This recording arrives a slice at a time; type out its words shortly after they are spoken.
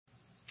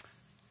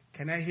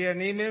Can I hear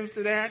an amen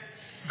to that?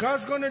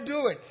 God's going to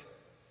do it.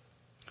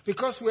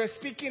 Because we're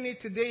speaking it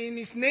today in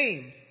His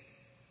name.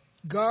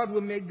 God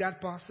will make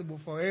that possible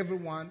for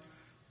everyone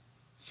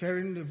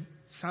hearing the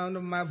sound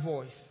of my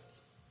voice.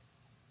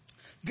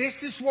 This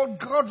is what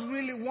God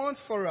really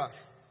wants for us.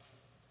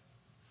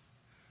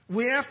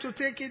 We have to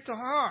take it to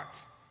heart.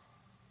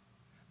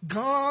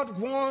 God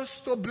wants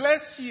to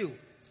bless you.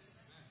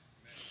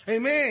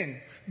 Amen.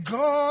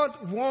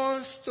 God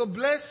wants to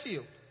bless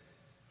you.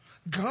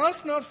 God's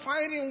not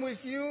fighting with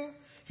you.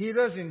 He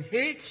doesn't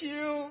hate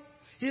you.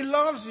 He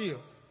loves you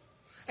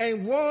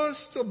and wants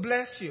to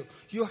bless you.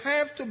 You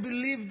have to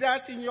believe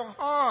that in your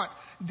heart,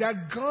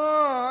 that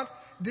God,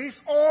 this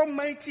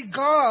Almighty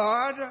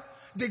God,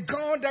 the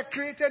God that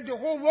created the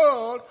whole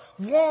world,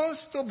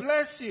 wants to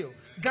bless you.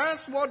 That's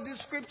what the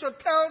scripture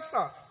tells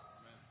us.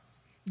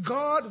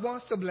 God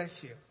wants to bless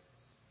you.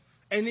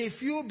 And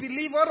if you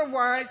believe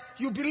otherwise,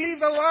 you believe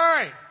a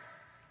lie.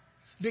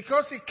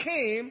 Because it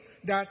came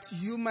that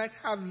you might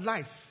have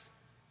life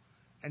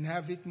and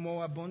have it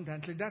more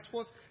abundantly. That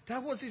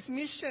was His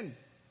mission.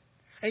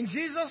 And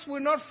Jesus will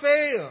not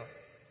fail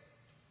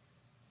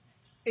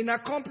in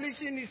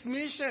accomplishing His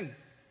mission.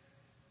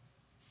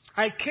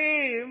 I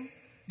came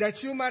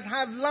that you might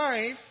have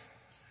life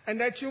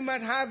and that you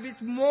might have it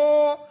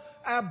more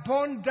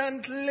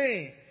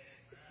abundantly.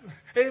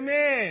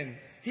 Amen.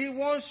 He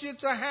wants you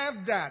to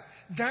have that.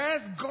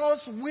 That's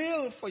God's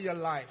will for your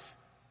life.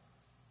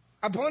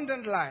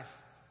 Abundant life.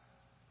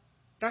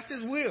 That's His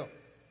will.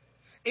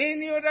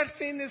 Any other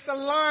thing is a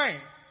lie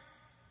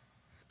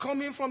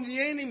coming from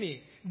the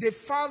enemy, the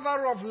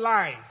father of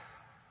lies.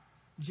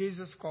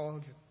 Jesus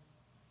called him.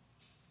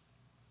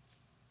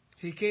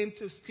 He came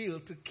to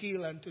steal, to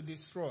kill, and to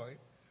destroy.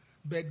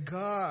 But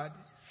God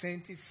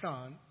sent His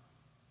Son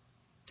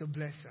to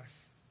bless us.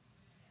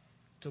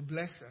 To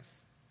bless us.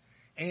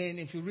 And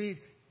if you read,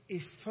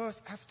 it's first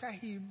after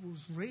He was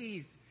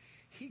raised,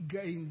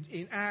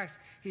 in Acts,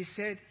 He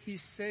said He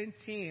sent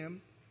Him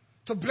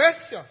to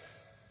bless us.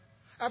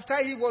 After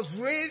He was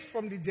raised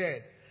from the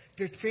dead,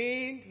 the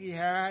thing He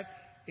had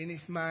in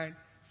His mind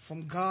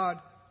from God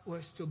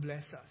was to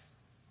bless us.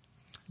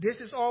 This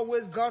is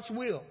always God's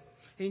will.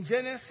 In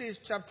Genesis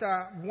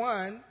chapter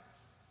 1,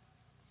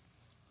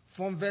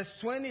 from verse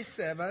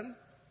 27,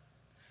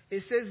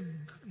 it says,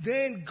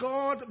 then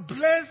God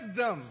blessed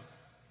them.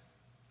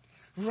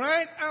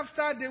 Right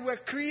after they were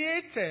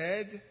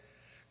created,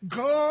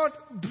 God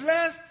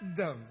blessed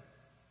them.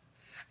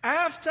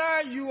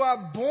 After you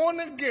are born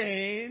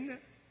again,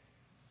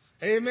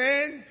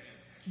 amen,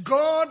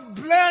 God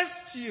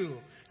blessed you.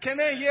 Can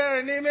I hear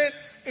an amen?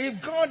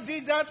 If God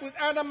did that with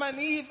Adam and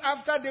Eve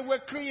after they were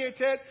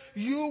created,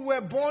 you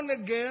were born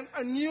again,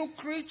 a new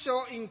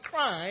creature in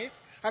Christ.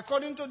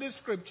 According to the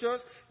scriptures,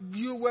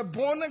 you were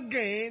born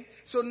again.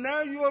 So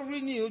now you are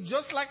renewed,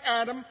 just like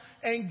Adam.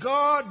 And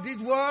God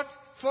did what?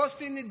 First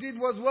thing He did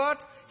was what?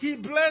 He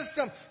blessed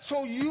them.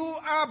 So you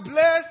are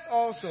blessed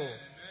also. Amen.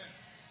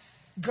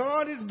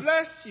 God has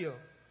blessed you.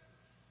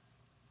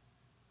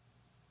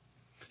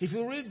 If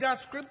you read that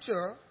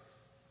scripture,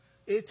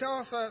 it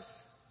tells us,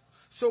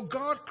 so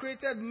God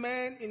created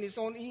man in His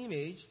own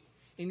image.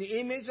 In the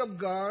image of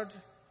God,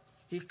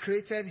 He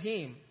created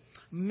him.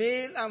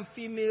 Male and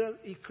female,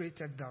 He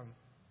created them.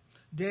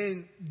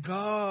 Then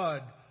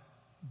God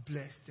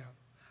blessed them.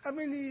 How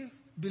many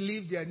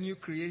believe they are new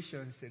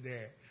creations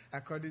today?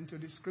 According to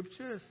the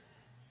scriptures,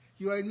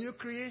 you are a new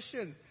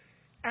creation.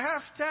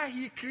 After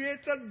He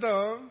created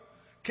them,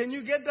 can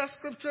you get that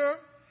scripture?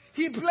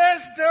 He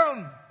blessed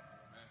them.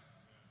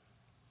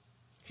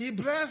 He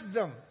blessed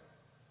them.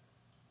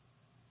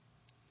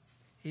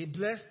 He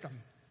blessed them.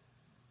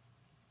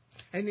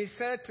 And He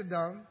said to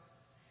them,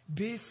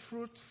 be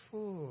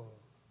fruitful.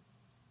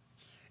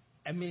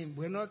 I mean,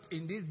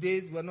 in these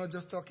days, we're not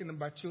just talking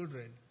about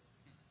children.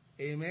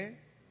 Amen?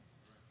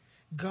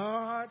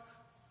 God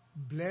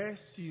bless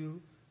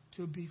you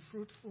to be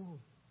fruitful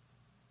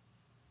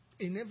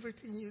in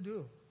everything you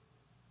do.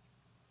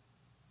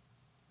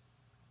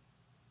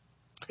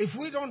 If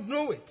we don't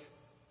know it,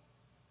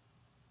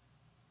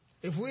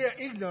 if we are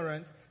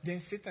ignorant,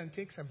 then Satan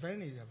takes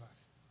advantage of us.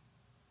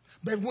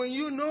 But when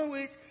you know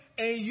it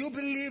and you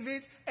believe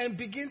it and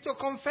begin to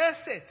confess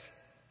it,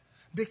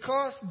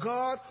 because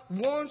God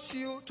wants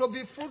you to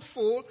be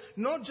fruitful,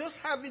 not just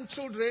having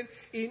children,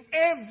 in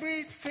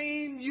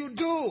everything you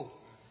do.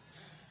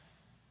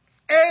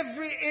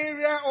 Every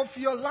area of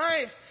your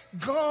life,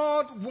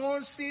 God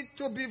wants it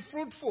to be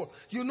fruitful.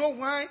 You know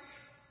why?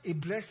 He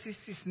blesses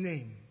His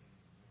name.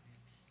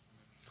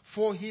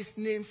 For His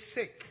name's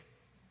sake.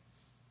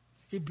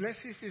 He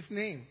blesses His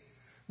name.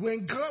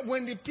 When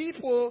the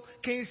people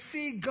can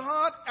see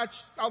God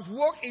at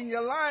work in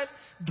your life,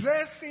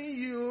 blessing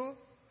you,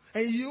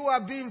 and you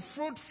are being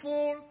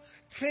fruitful,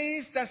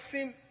 things that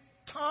seem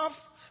tough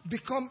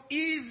become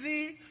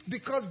easy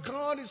because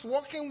God is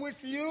working with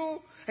you,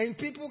 and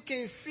people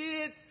can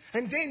see it,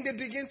 and then they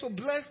begin to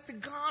bless the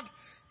God.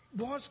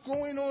 What's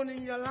going on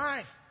in your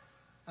life?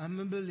 I'm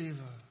a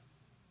believer.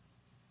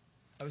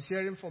 I was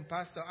hearing from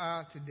Pastor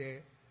R today,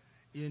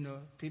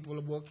 people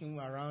are walking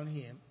around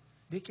him.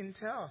 they can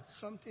tell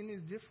something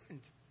is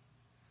different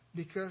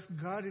because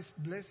God is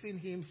blessing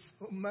him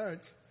so much.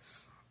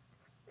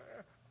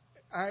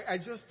 I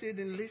just stayed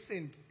and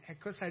listened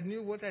because I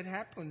knew what had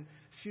happened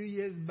a few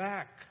years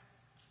back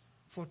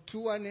for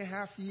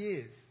 2.5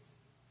 years.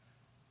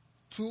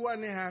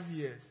 2.5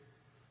 years.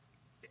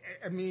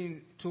 I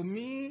mean, to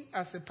me,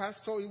 as a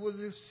pastor, it was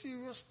a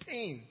serious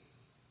pain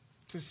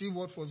to see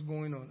what was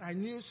going on. I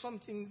knew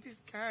something, this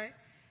guy,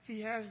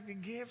 he has the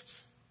gift.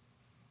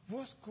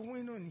 What's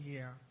going on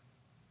here?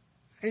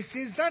 And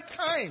since that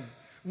time,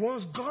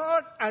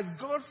 as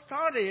God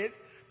started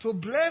to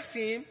bless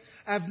him,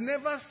 I've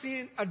never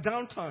seen a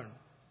downturn.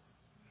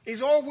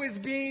 It's always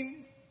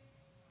been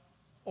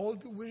all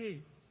the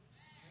way.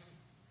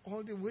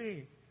 All the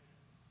way.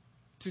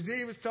 Today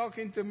he was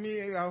talking to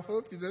me, I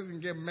hope he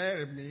doesn't get mad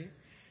at me,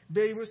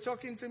 but he was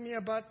talking to me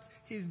about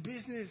his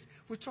business.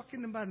 We're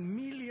talking about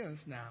millions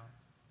now.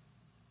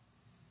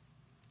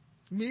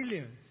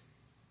 Millions.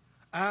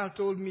 Al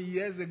told me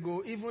years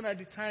ago, even at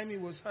the time he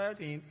was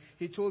hurting,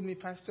 he told me,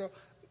 Pastor,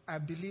 I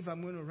believe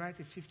I'm going to write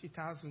a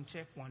 50,000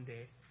 check one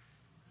day.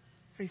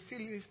 It's still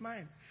in his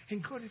mind.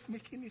 And God is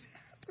making it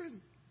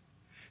happen.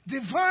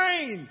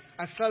 Divine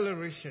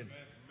acceleration.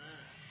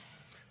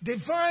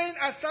 Divine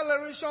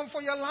acceleration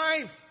for your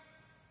life.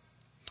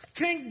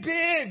 Think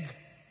big.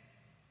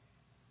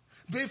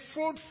 Be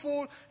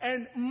fruitful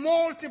and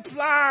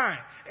multiply.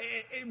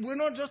 We're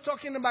not just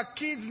talking about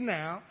kids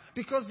now,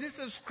 because this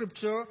is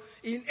scripture.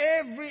 In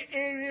every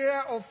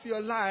area of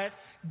your life,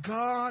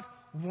 God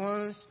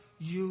wants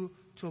you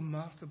to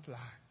multiply.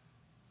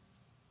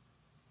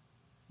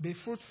 Be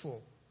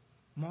fruitful.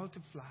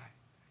 Multiply.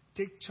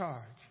 Take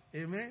charge.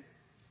 Amen?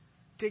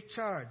 Take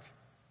charge.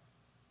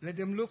 Let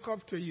them look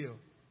up to you.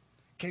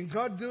 Can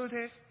God do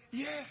this?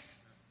 Yes.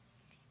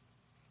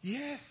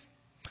 Yes.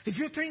 If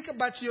you think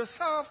about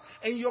yourself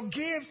and your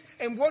gifts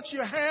and what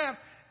you have,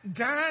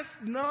 that's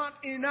not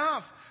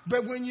enough.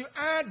 But when you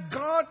add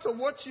God to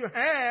what you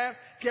have,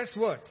 guess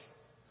what?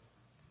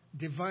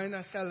 Divine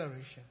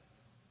acceleration.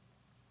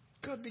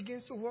 God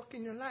begins to work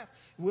in your life.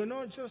 We're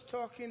not just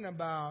talking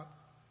about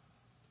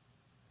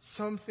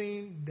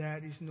something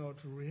that is not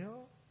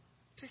real.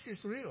 This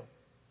is real.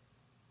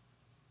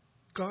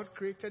 God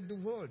created the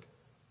world.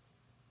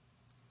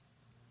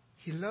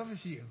 He loves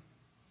you.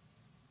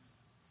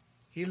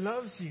 He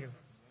loves you.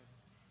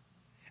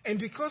 And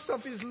because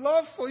of his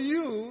love for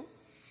you,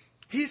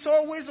 he's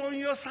always on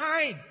your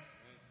side.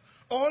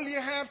 All you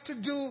have to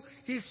do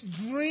is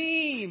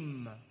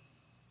dream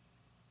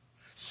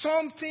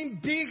something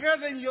bigger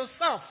than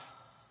yourself.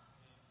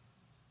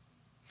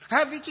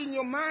 Have it in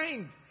your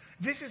mind.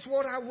 This is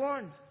what I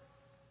want.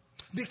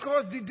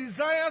 Because the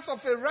desires of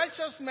a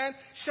righteous man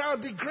shall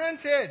be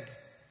granted.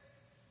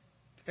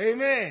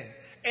 Amen.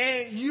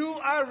 And you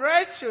are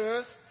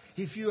righteous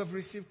if you have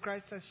received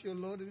Christ as your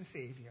Lord and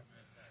Savior.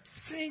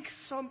 Think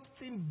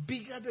something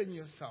bigger than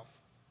yourself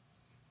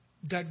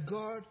that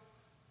God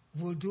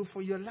will do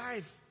for your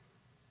life.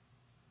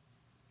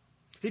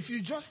 If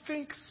you just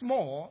think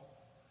small,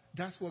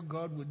 that's what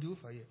God will do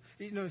for you.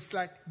 You know, it's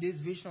like this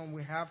vision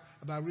we have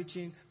about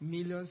reaching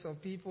millions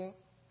of people.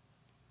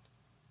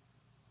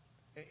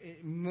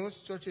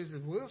 Most churches,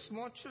 we're a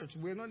small church.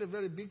 We're not a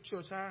very big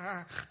church.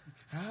 How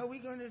are we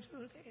going to do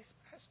this,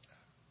 Pastor?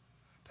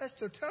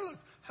 Pastor, tell us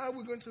how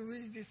we're going to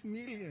reach this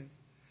million.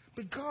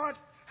 But God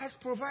has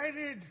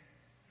provided.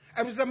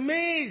 I was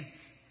amazed.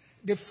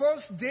 The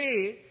first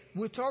day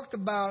we talked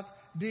about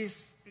this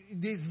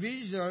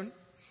vision,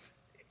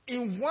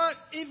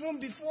 even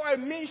before I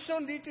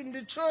mentioned it in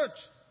the church.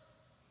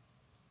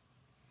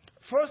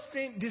 First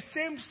thing, the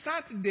same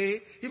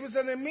Saturday, it was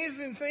an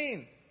amazing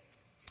thing.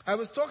 I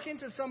was talking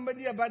to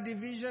somebody about the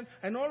vision,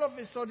 and all of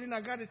a sudden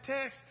I got a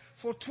text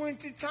for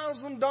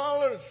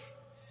 $20,000.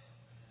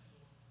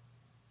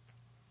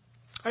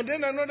 And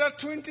then another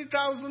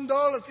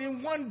 $20,000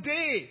 in one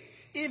day,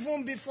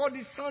 even before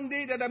the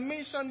Sunday that I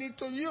mentioned it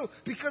to you,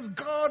 because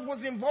God was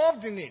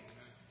involved in it.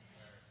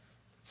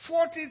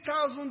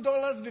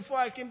 $40,000 before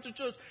I came to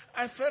church.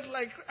 I felt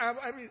like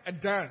I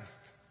danced.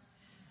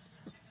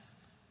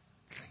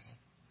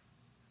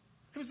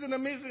 It was an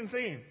amazing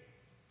thing.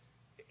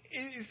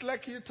 It's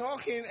like you're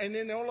talking, and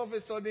then all of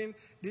a sudden,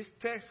 this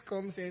text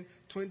comes in,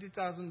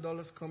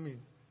 $20,000 coming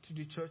to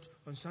the church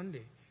on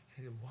Sunday.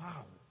 I said,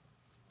 wow,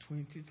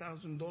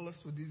 $20,000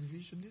 for this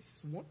vision. This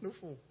is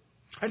wonderful.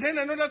 And then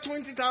another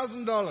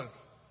 $20,000.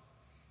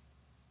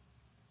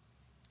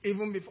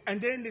 Even before,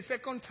 and then the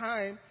second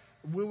time,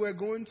 we were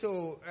going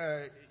to,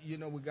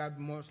 we got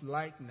more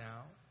light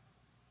now.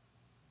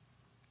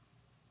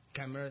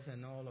 Cameras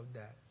and all of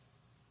that.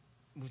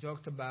 We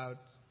talked about,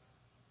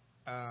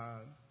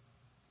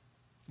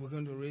 we're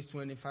going to raise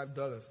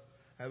 $25.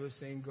 I was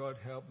saying, God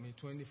help me,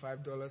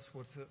 $25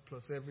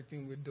 plus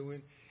everything we're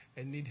doing,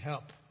 and need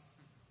help.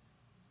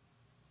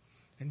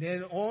 And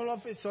then all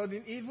of a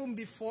sudden, even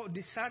before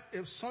the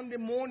Sunday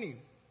morning,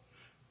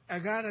 I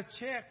got a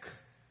check.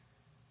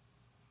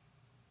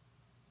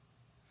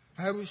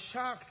 I was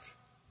shocked.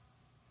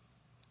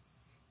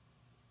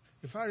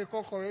 If I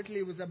recall correctly,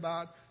 it was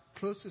about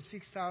close to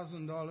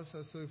 $6,000 or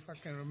so, if I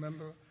can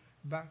remember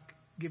back.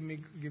 Give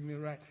me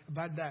right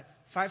about that.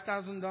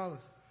 $5,000.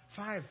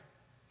 5.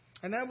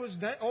 And I was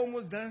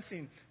almost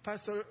dancing.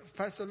 Pastor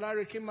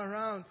Larry came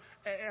around.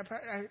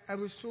 I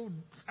was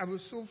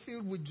so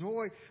filled with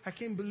joy. I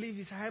can't believe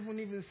it. I haven't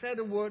even said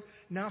a word.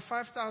 Now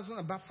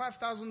about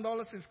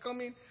 $5,000 is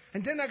coming.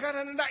 And then I got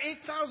another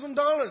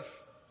 $8,000.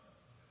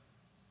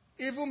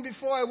 Even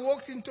before I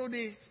walked into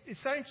the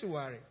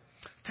sanctuary.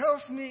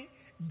 Tells me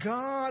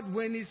God,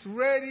 when He's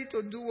ready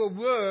to do a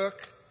work,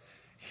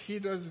 He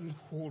doesn't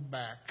hold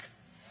back.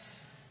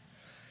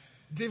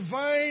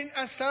 Divine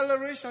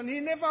acceleration, He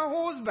never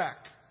holds back.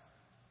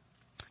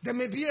 There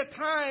may be a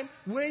time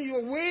when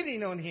you're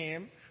waiting on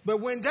Him, but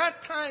when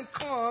that time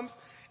comes,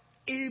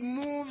 He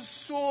moves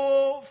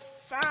so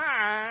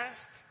fast,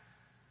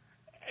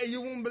 and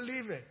you won't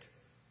believe it.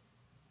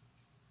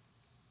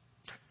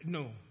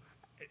 No,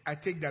 I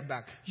take that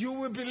back. You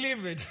will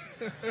believe it.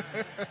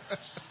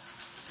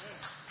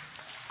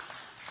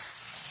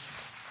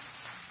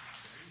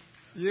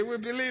 You will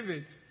believe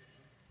it.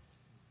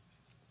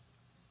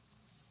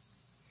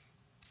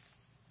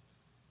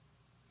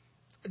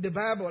 The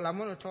Bible, I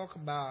want to talk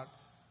about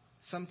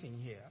something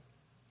here.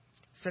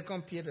 2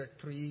 Peter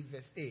 3,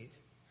 verse 8.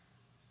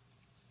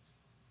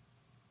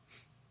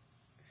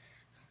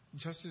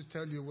 Just to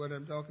tell you what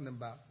I'm talking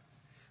about.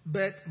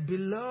 But,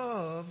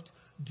 beloved,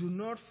 do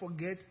not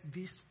forget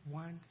this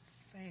one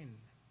thing.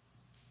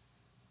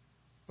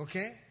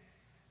 Okay?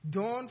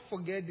 Don't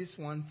forget this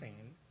one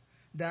thing.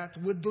 That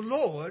with the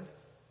Lord,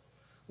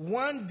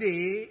 one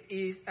day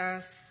is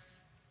as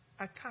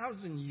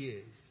 1,000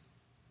 years.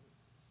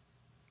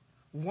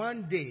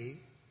 One day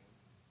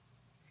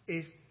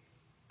is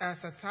as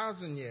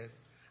 1,000 years.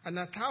 And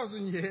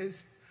 1,000 years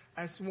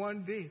as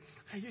one day.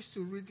 I used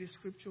to read the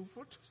scripture.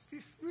 What does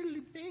this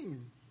really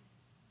mean?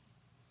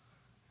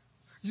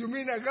 You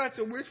mean I got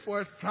to wait for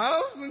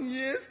 1,000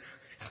 years?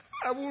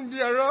 I won't be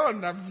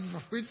around.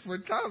 I've wait for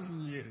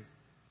 1,000 years.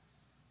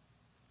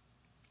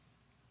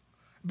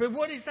 But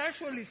what it's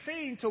actually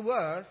saying to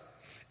us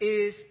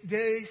is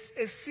there is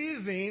a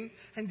season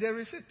and there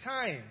is a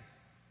time.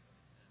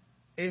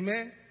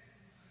 Amen?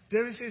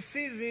 There is a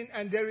season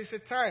and there is a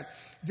time.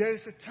 There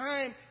is a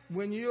time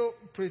when you're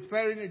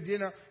preparing a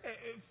dinner.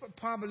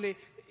 Probably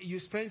you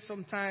spend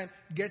some time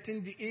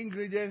getting the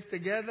ingredients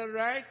together,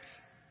 right?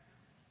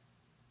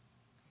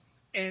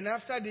 And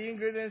after the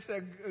ingredients,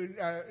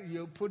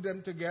 you put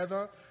them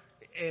together,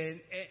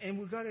 and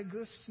we got a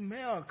good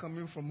smell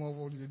coming from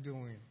what you're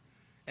doing.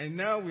 And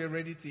now we're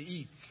ready to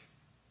eat.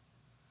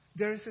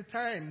 There is a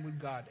time with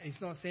God.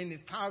 It's not saying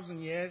 1,000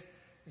 years.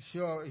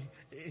 Sure,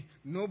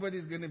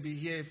 nobody's going to be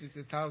here if it's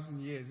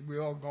 1,000 years.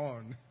 We're all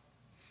gone.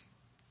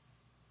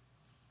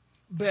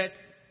 But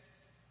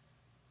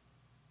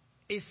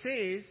it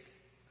says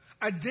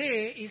a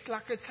day is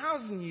like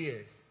 1,000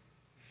 years.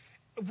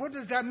 What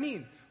does that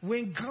mean?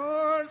 When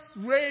God's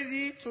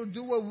ready to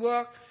do a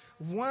work,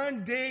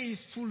 one day is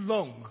too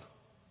long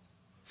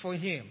for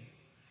Him.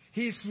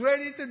 He's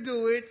ready to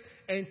do it,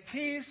 and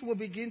things will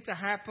begin to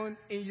happen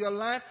in your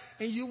life,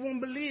 and you won't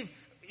believe.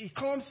 It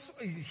comes,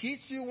 it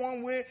hits you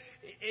one way,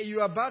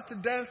 you're about to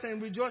dance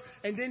and rejoice,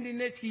 and then the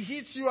next, He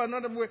hits you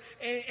another way,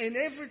 and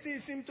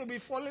everything seems to be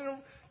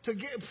falling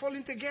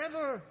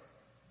together.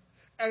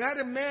 I had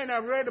a man I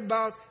read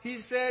about,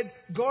 he said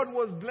God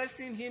was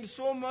blessing him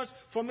so much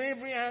from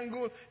every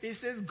angle. He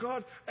says,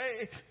 God,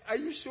 are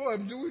you sure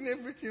I'm doing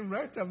everything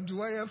right?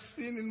 Do I have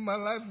sin in my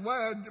life?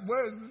 Where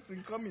is this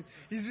thing coming?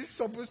 Is this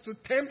supposed to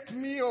tempt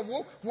me? Or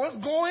what's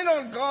going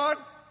on, God?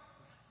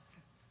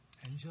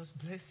 I'm just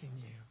blessing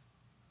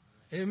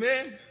you.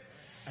 Amen?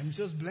 I'm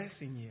just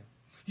blessing you.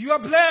 You are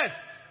blessed.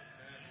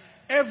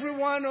 Every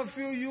one of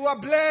you, you are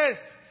blessed.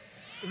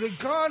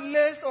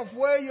 Regardless of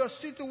where your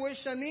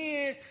situation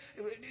is,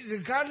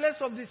 regardless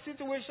of the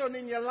situation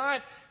in your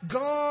life,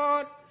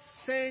 God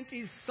sent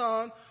His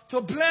Son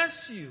to bless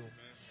you.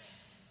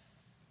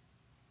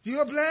 You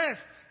are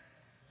blessed.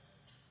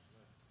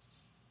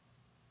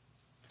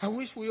 I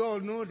wish we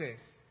all know this.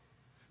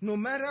 No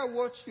matter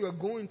what you are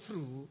going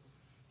through,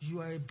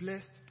 you are a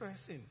blessed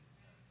person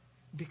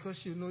because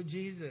you know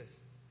Jesus.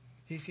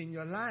 He's in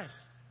your life.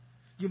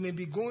 You may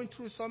be going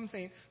through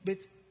something, but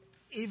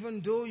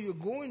even though you're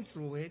going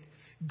through it,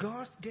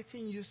 God's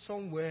getting you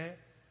somewhere.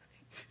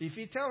 If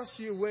He tells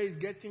you where He's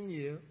getting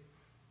you,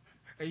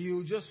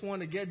 you just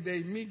want to get there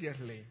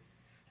immediately.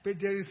 But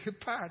there is a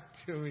path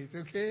to it,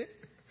 okay?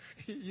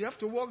 You have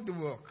to walk the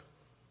walk.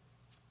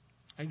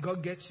 And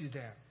God gets you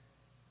there.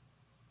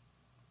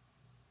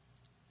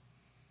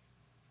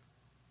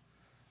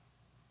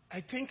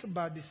 I think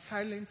about the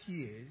silent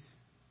years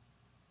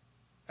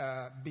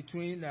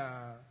between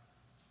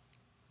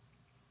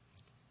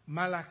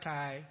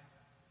Malachi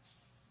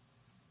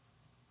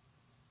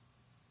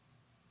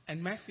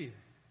and Matthew.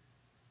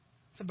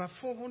 It's about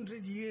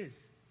 400 years.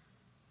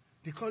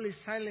 They call it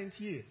silent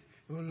years.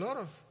 There were a lot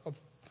of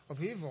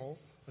evil,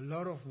 a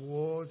lot of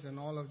wars and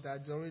all of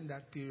that during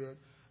that period,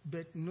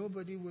 but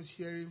nobody was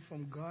hearing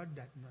from God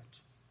that much.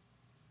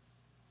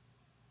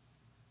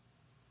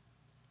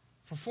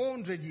 For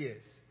 400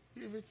 years.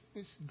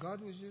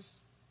 God was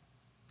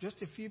just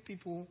a few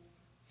people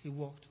he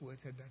walked with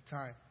at that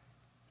time.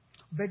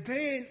 But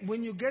then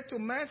when you get to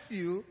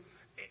Matthew,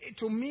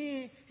 to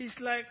me, it's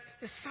like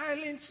the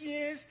silent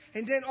years,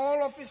 and then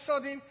all of a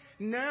sudden,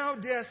 now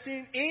they are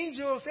seeing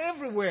angels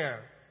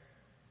everywhere.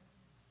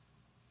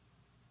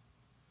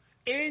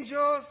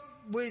 Angels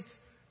with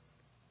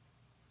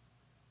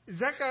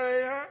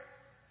Zechariah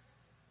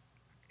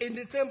in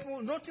the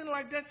temple, nothing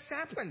like that's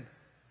happened.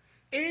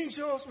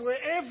 Angels were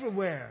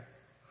everywhere.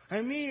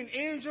 I mean,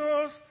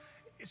 angels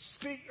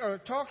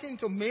talking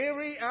to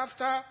Mary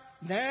after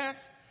that.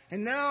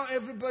 And now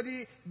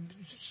everybody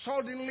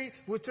suddenly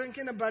we're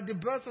thinking about the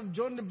birth of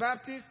John the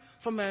Baptist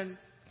from an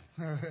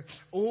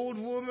old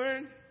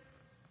woman.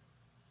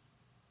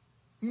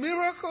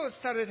 Miracles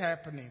started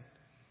happening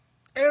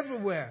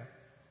everywhere.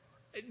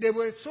 They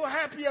were so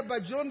happy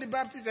about John the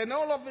Baptist, and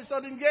all of a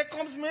sudden, here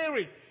comes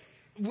Mary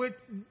with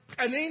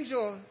an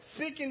angel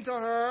speaking to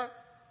her,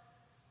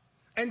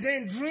 and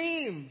then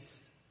dreams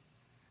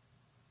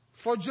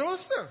for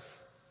Joseph,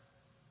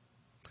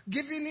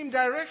 giving him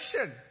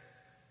direction.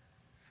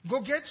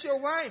 Go get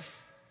your wife.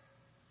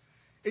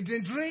 It's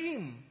a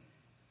dream.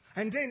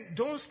 And then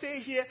don't stay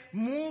here,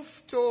 move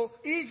to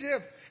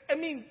Egypt. I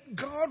mean,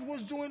 God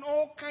was doing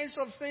all kinds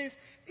of things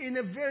in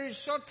a very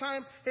short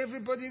time.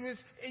 Everybody was,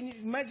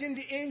 imagine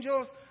the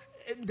angels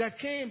that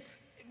came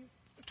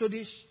to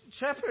the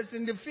shepherds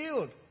in the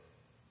field.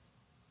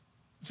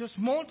 Just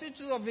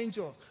multitudes of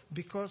angels,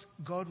 because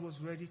God was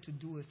ready to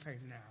do a thing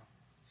now.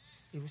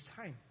 It was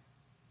time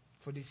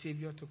for the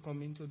Savior to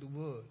come into the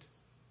world.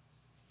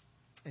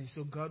 And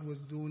so God was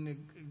doing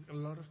a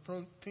lot of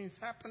things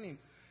happening.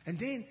 And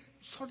then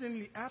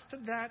suddenly after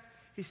that,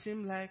 it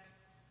seemed like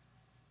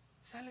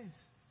silence.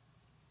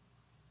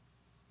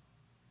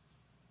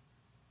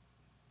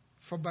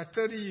 For about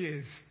 30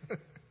 years.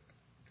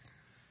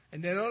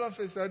 And then all of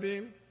a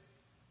sudden,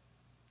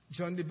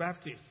 John the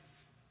Baptist.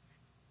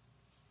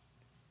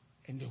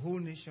 And the whole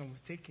nation was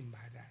taken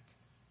by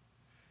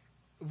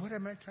that. What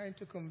am I trying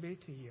to convey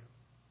to you?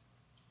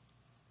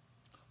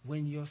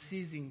 When your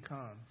season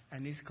comes,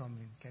 and it's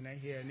coming, can I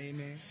hear an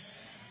amen?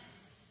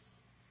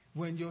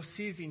 When your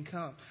season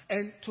comes.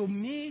 And to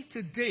me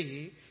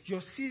today,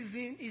 your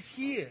season is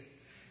here.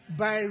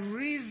 By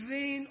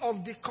reason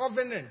of the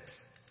covenant.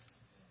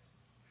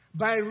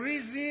 By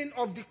reason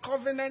of the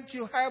covenant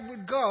you have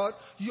with God,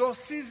 your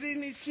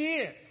season is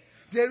here.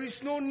 There is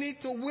no need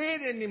to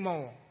wait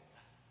anymore.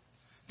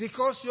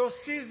 Because your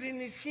season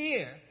is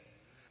here.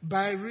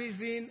 By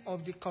reason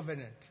of the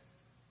covenant.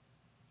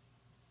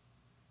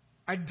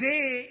 A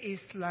day is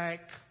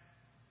like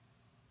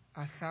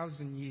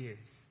 1,000 years.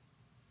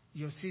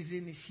 Your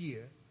season is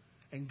here,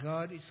 and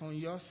God is on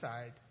your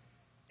side.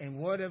 And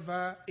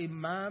whatever in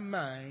my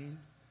mind,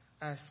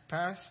 as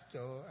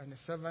pastor and a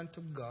servant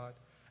of God,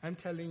 I'm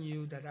telling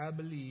you that I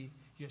believe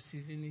your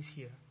season is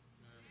here.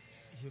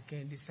 You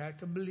can decide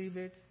to believe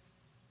it,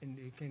 and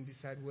you can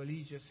decide, well,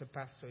 he's just a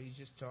pastor, he's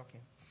just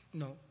talking.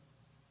 No,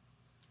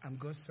 I'm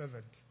God's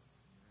servant.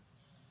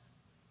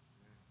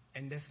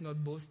 And that's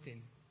not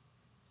boasting.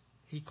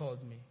 He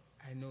called me.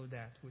 I know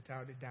that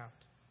without a doubt.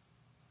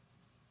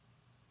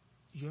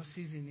 Your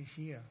season is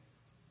here.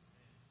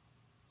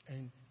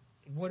 And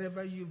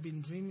whatever you've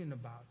been dreaming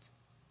about,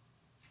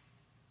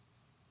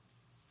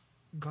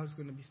 God's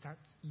going to start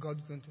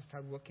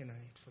working on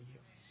it for you.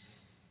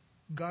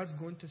 God's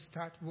going to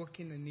start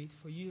working on it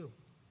for you.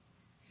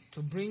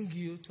 To bring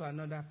you to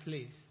another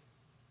place.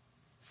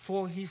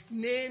 For His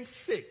name's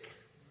sake.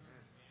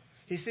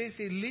 He says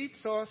He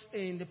leads us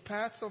in the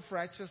paths of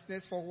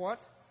righteousness for what?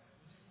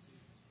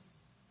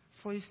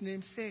 For His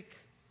name's sake.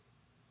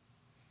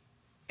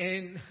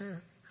 And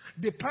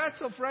the path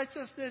of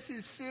righteousness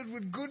is filled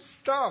with good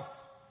stuff.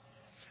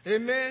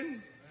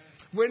 Amen.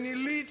 When He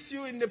leads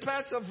you in the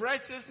path of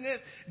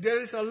righteousness,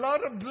 there is a lot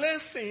of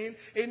blessing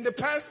in the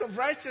path of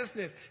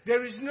righteousness.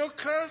 There is no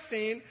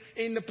cursing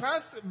in the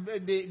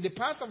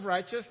path of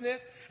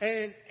righteousness,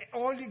 and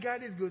all you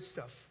got is good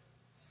stuff.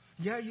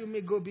 Yeah, you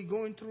may be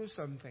going through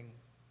something.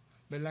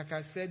 But like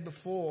I said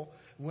before,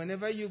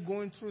 whenever you're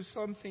going through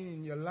something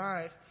in your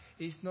life,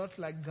 it's not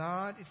like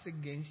God is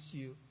against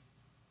you.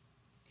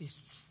 He's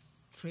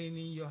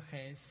training your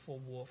hands for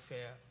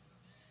warfare.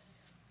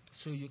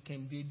 So you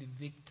can be the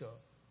victor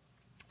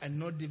and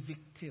not the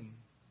victim.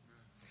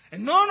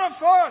 And none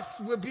of us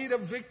will be the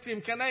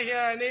victim. Can I hear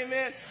an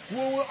amen? We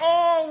will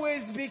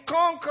always be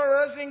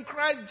conquerors in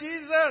Christ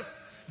Jesus.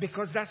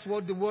 Because that's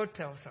what the word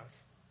tells us.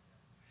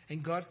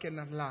 And God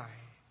cannot lie.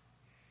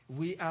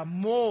 We are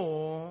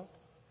more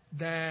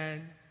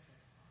than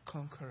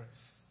conquerors.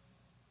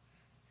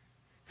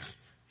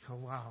 Oh,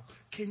 wow.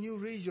 Can you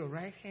raise your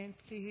right hand,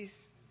 please?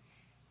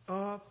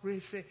 Up,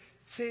 raise it.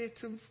 Say it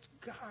to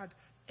God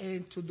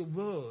and to the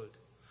world.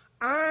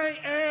 I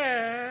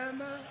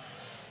am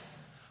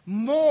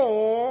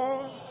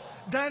more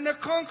than a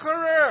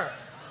conqueror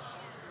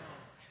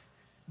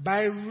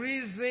by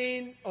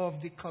reason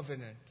of the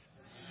covenant.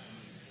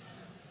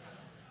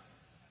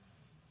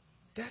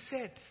 That's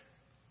it.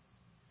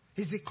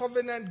 It's the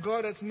covenant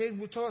God has made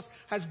with us,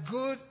 as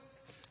good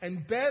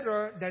and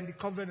better than the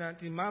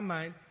covenant, in my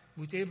mind,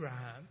 with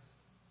Abraham.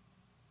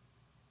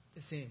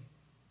 The same.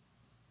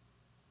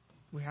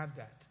 We have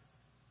that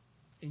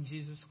in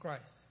Jesus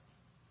Christ,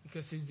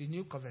 because it's the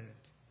new covenant.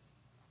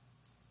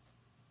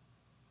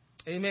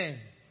 Amen.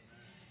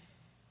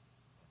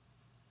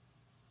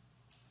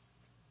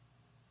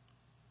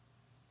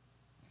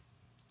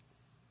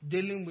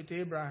 Dealing with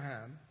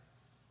Abraham,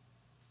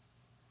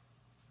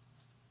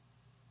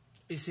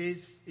 it says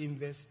in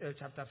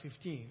chapter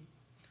 15,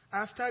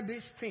 after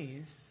these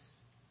things,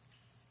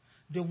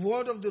 the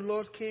word of the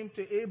Lord came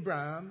to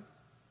Abraham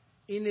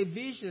in a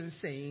vision,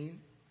 saying,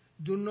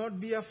 do not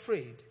be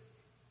afraid,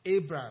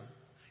 Abraham.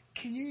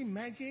 Can you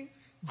imagine?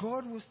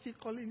 God was still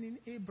calling him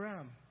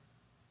Abraham.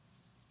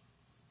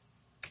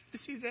 Can you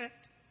see that?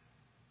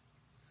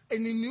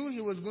 And he knew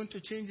he was going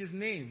to change his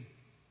name,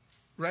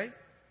 right?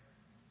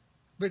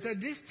 But at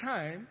this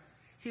time,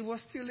 he was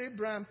still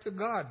Abraham to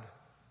God.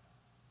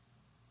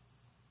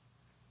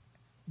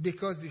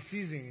 Because the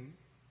season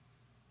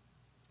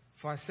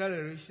for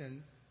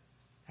acceleration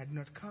had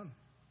not come.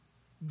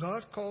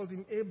 God called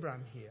him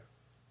Abraham here.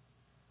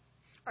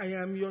 I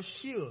am your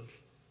shield.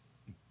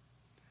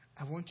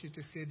 I want you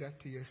to say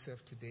that to yourself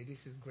today. This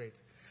is great.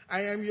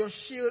 I am your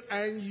shield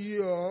and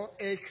your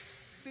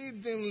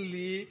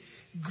exceedingly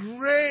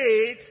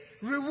great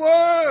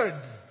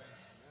reward.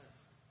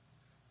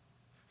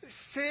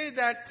 Say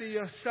that to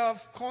yourself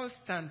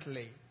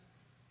constantly.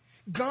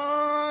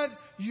 God,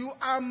 you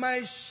are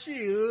my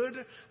shield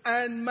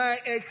and my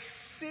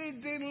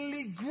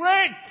exceedingly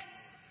great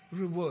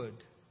reward.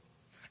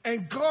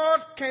 And God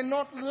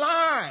cannot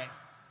lie.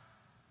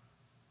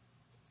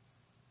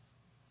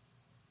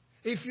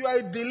 If you are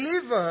a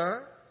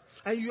believer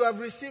and you have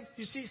received,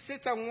 you see,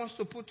 Satan wants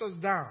to put us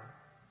down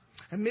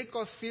and make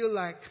us feel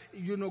like,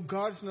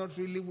 God's not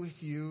really with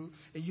you,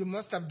 and you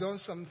must have done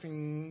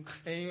something,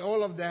 and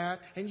all of that,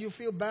 and you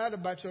feel bad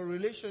about your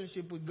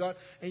relationship with God,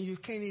 and you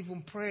can't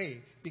even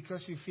pray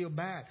because you feel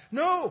bad.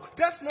 No,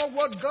 that's not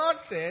what God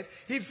said.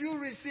 If you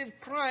receive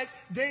Christ,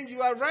 then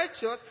you are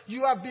righteous.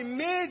 You have been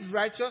made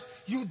righteous.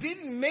 You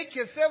didn't make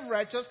yourself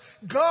righteous.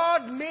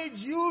 God made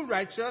you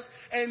righteous,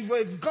 and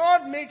when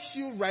God makes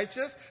you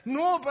righteous,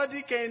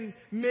 nobody can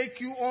make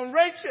you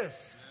unrighteous.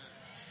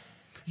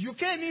 You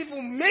can't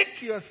even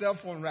make yourself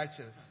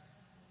unrighteous.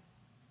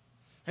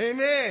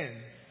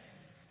 Amen.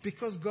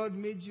 Because God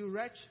made you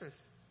righteous.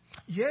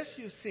 Yes,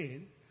 you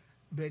sin,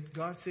 but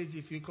God says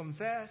if you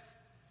confess,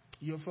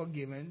 you're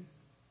forgiven.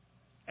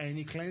 And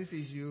He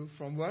cleanses you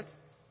from what?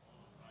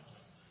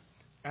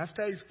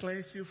 After He's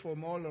cleansed you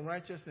from all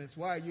unrighteousness,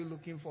 why are you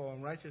looking for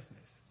unrighteousness?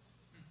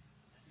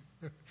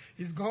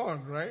 It's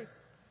gone, right?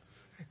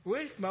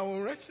 Where is my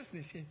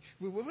unrighteousness?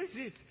 Where is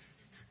it?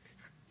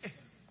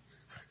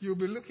 You'll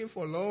be looking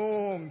for a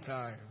long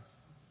time.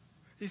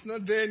 It's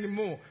not there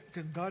anymore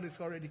because God has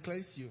already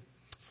cleansed you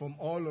from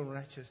all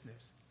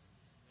unrighteousness.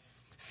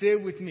 Say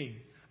with me,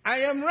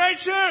 I am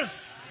righteous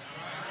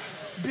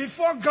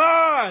before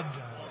God.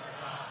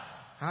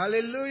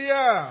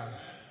 Hallelujah.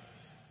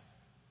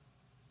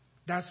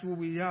 That's who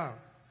we are.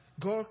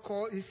 God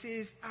called, He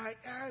says, I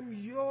am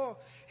your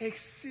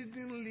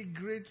exceedingly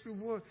great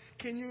reward.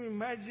 Can you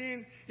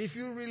imagine if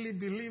you really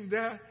believe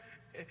that?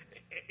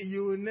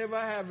 You will never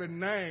have a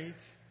night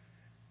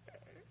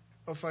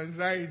of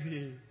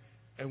anxiety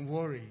and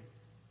worry.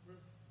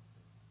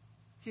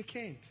 You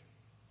can't.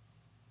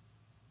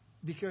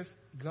 Because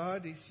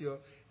God is your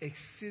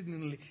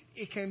exceedingly,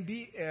 it can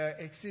be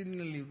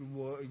exceedingly,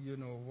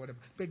 whatever.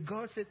 But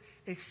God said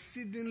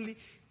exceedingly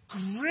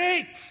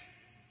great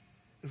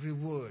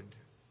reward.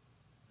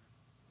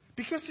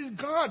 Because He's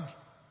God.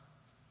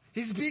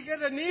 He's bigger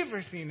than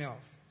everything else.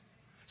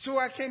 So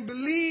I can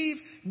believe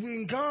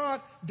in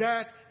God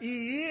that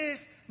He is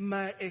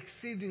my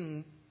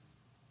exceedingly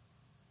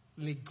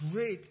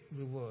great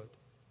reward.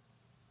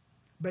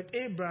 But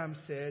Abraham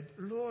said,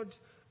 Lord,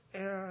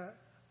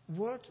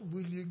 what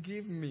will you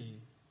give me,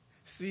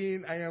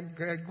 seeing I am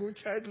go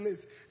childless?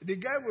 The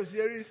guy was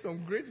hearing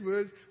some great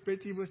words, but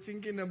he was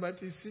thinking about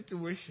his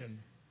situation.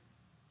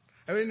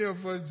 How many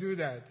of us do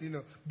that?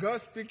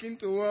 God speaking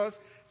to us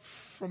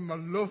from a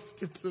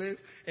lofty place,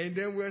 and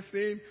then we're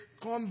saying,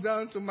 come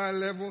down to my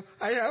level.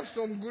 I have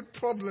some good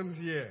problems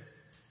here.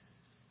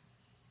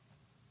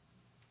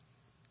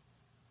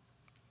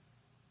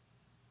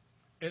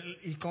 And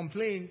he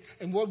complained,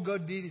 and what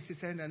God did is He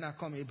said, now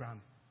come,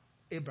 Abraham,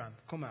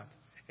 come out.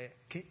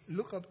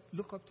 Look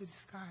up to the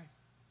sky.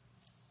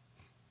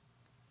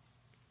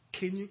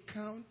 Can you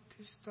count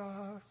the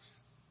stars?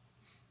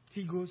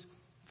 He goes,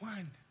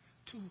 1,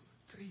 2,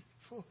 3,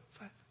 4,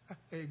 5.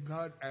 Hey,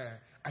 God,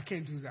 I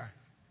can't do that.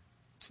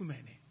 Too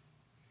many.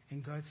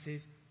 And God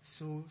says,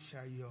 so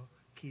shall your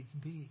kids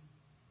be.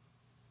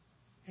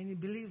 And he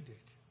believed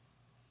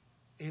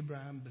it.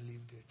 Abraham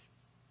believed it.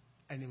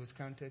 And it was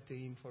counted to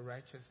him for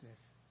righteousness.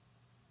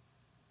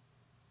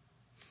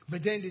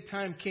 But then the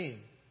time came.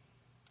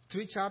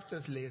 3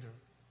 chapters later,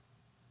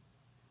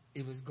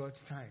 it was God's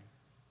time.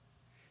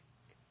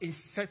 in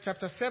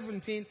chapter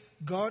 17,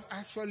 God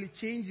actually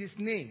changed his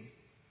name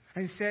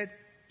and said,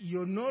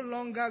 you're no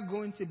longer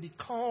going to be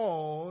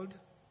called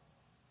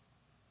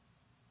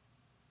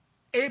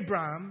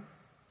Abram,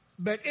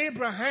 but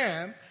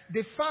Abraham,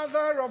 the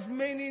father of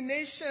many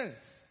nations.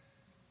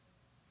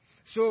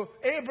 So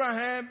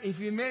Abraham, if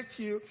he met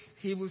you,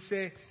 he will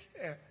say,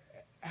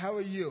 how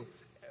are you?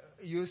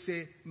 You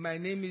say, my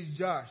name is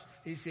Josh.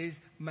 He says,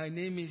 my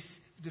name is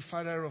the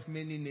father of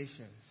many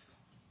nations.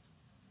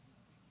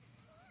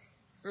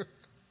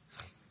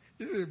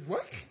 You say,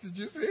 what did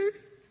you say?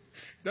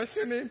 That's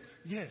your name?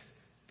 Yes,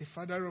 the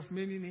father of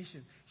many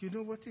nations. You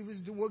know what he was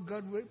doing? What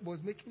God was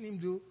making him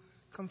do?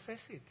 Confess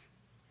it.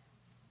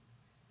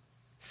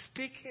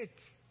 Speak it.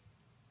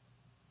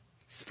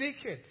 Speak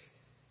it.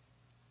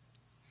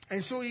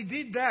 And so he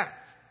did that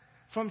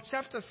from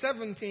chapter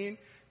 17,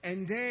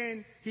 and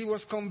then he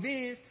was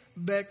convinced,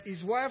 but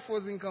his wife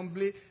wasn't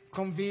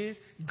convinced.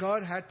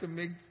 God had to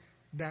make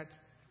that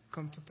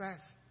come to pass.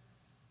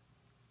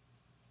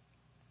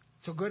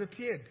 So God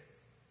appeared.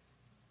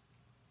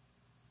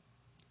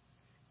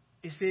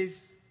 It says,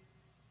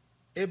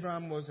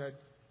 Abraham was at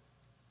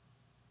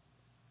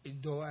a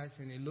door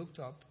and he looked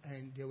up,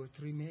 and there were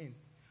three men.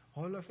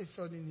 All of a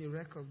sudden he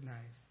recognized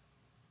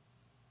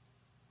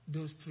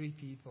those three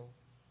people.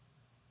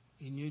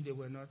 He knew they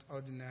were not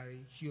ordinary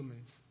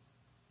humans.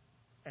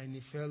 And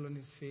he fell on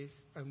his face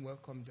and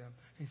welcomed them.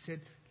 And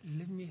said,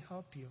 let me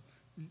help you.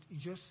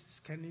 Just,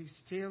 can you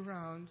stay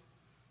around,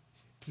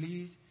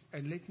 please,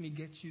 and let me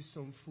get you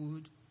some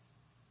food?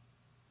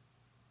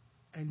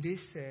 And they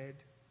said,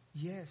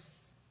 yes.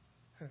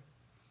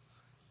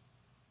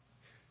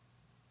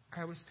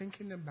 I was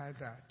thinking about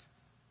that.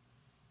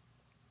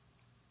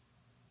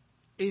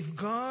 If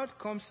God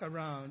comes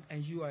around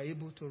and you are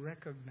able to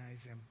recognize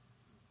him,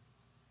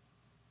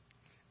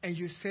 and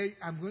you say,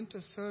 I'm going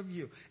to serve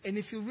you. And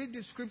if you read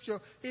the scripture,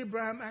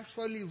 Abraham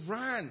actually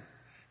ran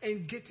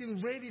and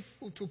getting ready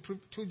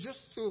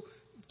to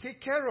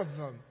take care of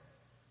them.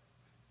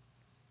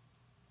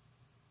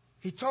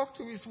 He talked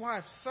to his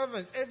wife,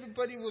 servants,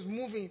 everybody was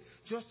moving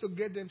just to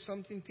get them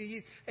something to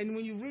eat. And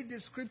when you read the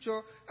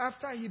scripture,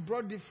 after he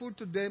brought the food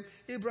to them,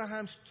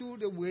 Abraham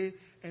stood away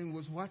and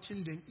was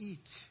watching them eat.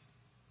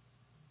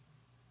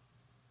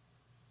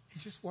 He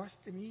just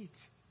watched them eat.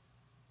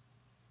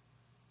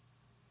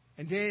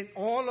 And then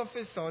all of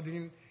a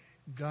sudden,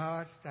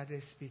 God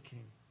started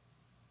speaking.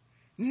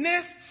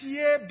 Next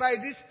year, by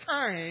this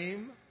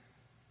time,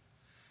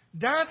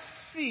 that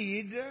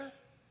seed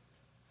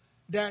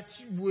that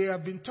we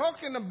have been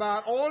talking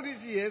about all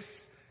these years,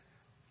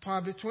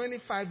 probably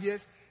 25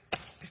 years,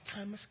 the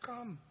time has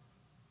come.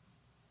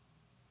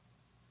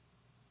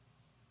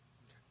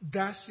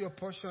 That's your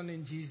portion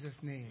in Jesus'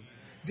 name.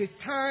 The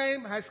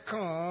time has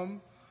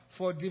come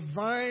for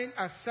divine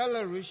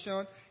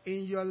acceleration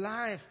in your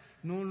life.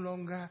 No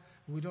longer,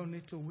 we don't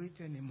need to wait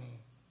anymore.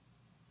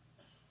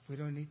 We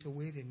don't need to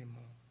wait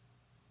anymore.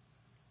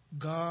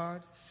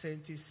 God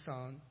sent his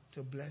son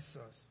to bless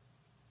us.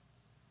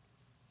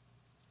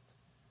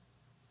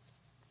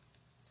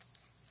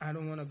 I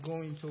don't want to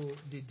go into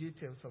the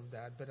details of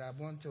that, but I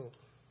want to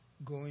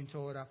go into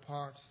other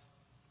parts.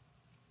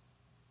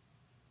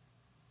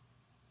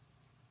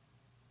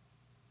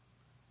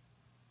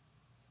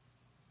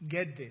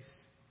 Get this,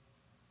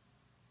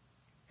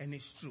 and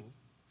it's true.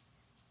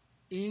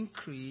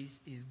 Increase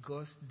is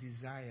God's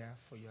desire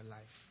for your life.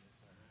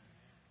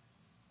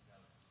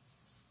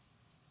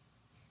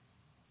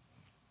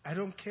 I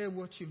don't care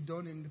what you've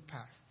done in the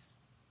past.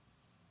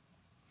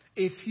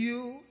 If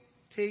you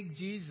take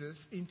Jesus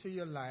into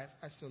your life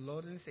as your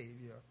Lord and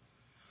Savior,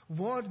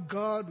 what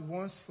God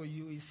wants for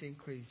you is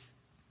increase.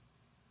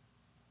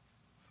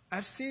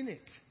 I've seen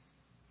it.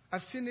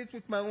 I've seen it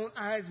with my own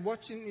eyes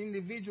watching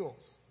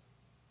individuals.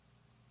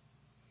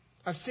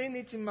 I've seen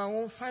it in my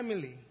own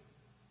family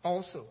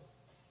also.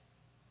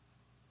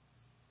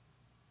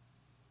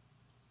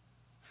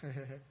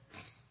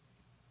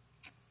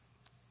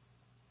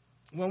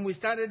 When we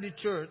started the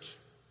church,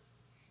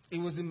 it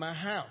was in my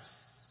house.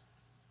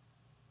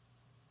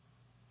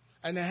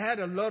 And I had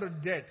a lot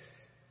of debts.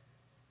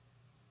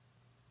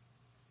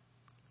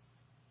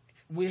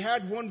 We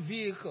had one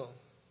vehicle.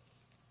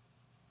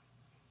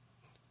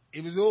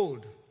 It was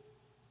old.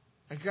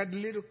 I got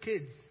little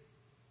kids.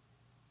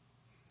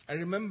 I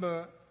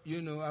remember,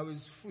 I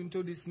was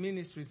into this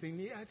ministry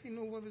thing. I didn't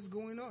know what was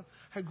going on.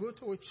 I go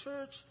to a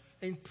church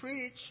and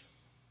preach.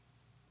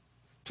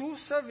 2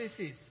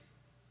 services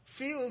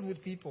filled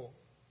with people.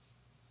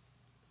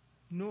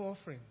 No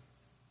offering.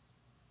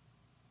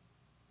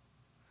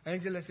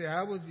 Angela said,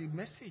 how was the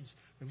message?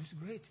 It was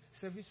great.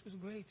 Service was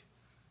great.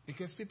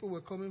 Because people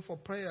were coming for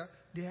prayer.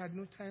 They had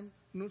no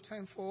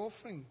time for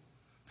offering.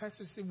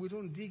 Pastor said, we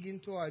don't dig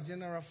into our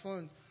general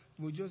funds.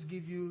 We'll just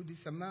give you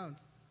this amount.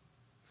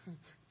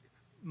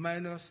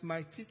 Minus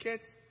my ticket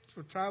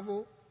to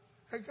travel.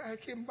 I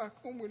came back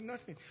home with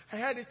nothing. I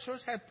had a church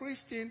I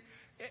preached in.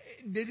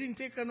 They didn't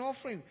take an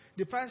offering.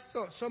 The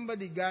pastor,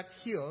 somebody got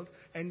healed,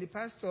 and the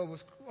pastor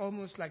was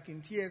almost like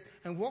in tears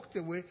and walked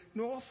away.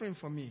 No offering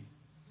for me.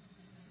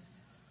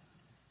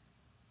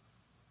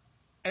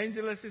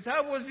 Angela says,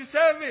 how was the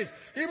service?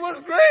 It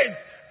was great.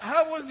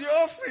 How was the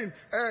offering?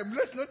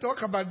 Let's not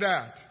talk about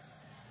that.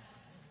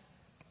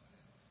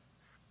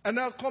 And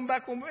I'll come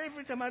back home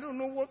every time. I don't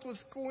know what was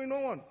going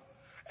on.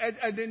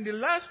 And in the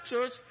last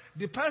church,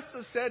 the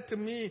pastor said to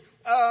me,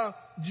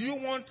 do you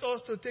want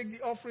us to take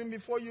the offering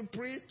before you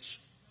preach?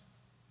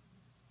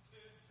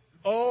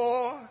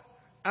 Or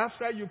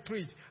after you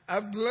preach?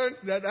 I've learned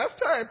that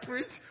after I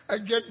preach, I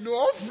get no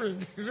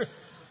offering.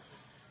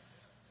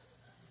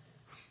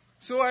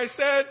 So I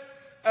said,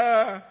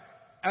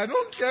 I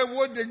don't care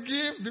what they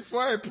give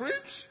before I preach.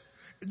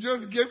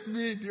 Just give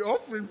me the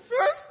offering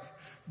first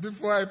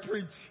before I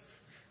preach.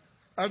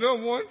 I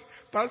don't want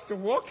pastor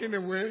walking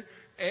away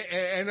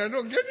and I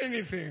don't get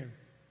anything.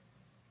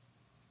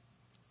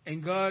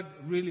 And God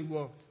really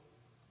worked.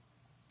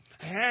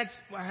 I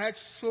had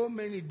so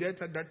many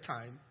debts at that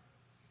time.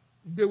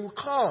 They would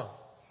call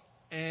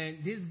and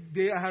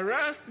they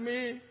harassed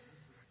me.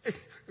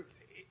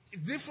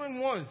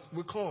 Different ones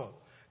would call.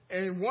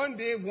 And one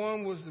day,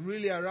 one was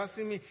really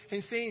harassing me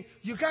and saying,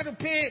 you got to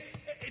pay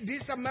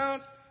this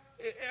amount,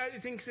 I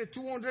think it's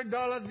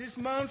 $200 this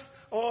month,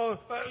 or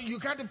you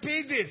got to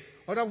pay this.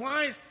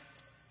 Otherwise,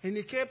 and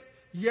he kept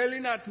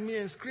yelling at me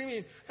and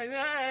screaming. And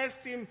I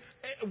asked him,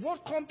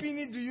 what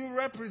company do you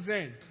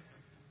represent?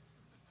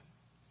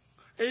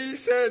 And he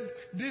said,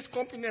 this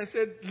company. I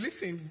said,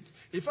 listen,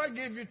 if I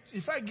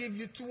give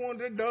you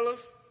 $200,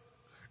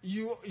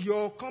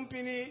 your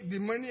company, the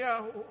money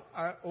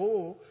I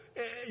owe,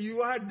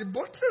 you are at the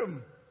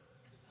bottom.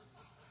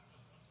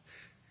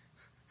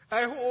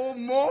 I owe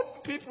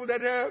more people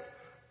that I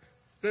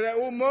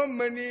owe more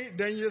money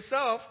than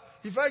yourself.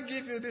 If I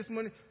give you this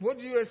money, what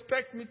do you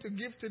expect me to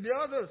give to the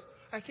others?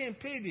 I can't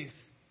pay this.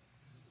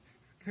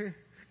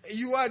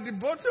 You are at the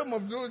bottom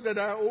of those that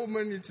I owe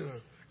money to.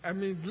 I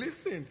mean,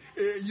 listen,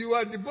 you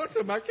are at the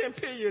bottom. I can't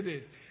pay you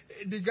this.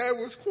 The guy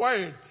was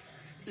quiet.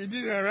 He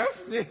didn't harass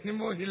me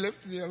anymore. He left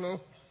me alone.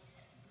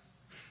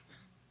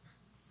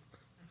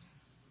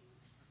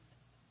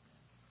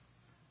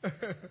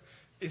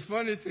 It's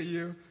funny to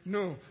you?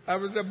 No. I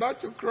was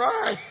about to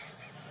cry.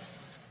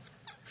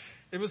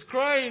 It was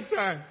crying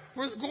time.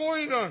 What's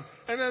going on?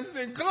 And I'm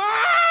saying,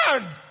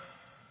 God,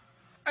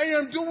 I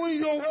am doing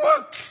your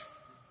work.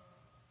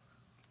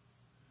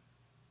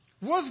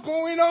 What's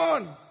going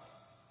on?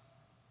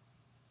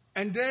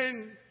 And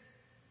then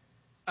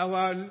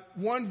our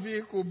one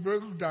vehicle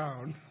broke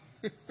down.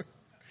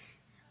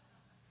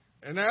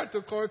 And I had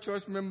to call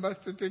church members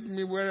to take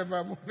me wherever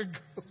I want to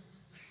go.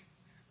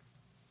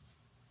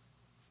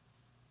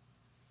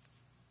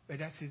 But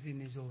that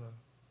season is over.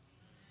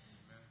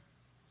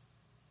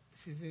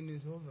 The season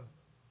is over.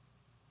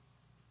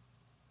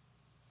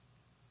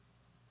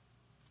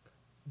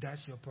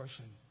 That's your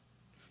portion.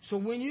 So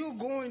when you're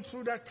going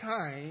through that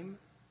time,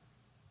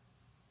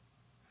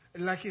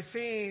 like it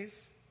says,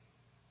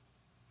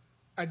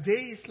 a day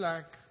is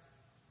like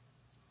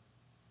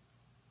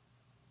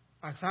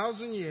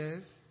 1,000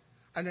 years,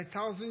 and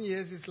 1,000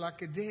 years is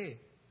like a day.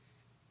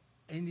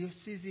 And your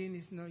season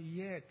is not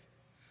yet.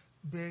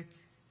 But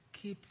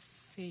keep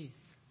faith.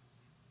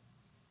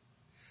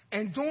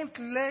 And don't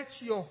let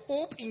your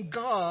hope in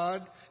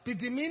God be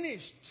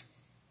diminished.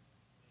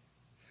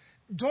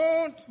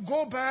 Don't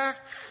go back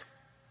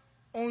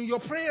on your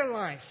prayer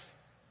life.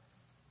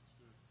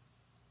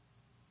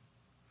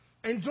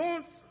 And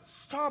don't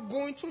stop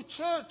going to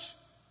church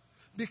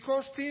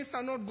because things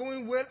are not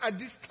going well at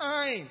this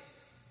time.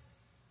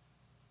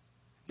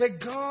 But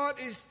God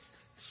is,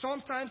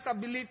 sometimes I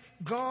believe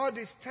God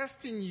is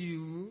testing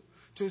you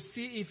to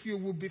see if you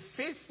will be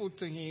faithful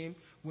to Him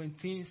when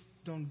things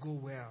don't go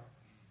well.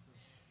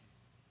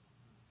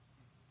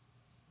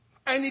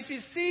 And if He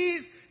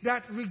sees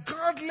that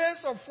regardless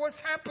of what's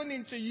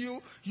happening to you,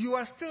 you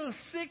are still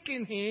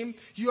seeking Him,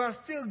 you are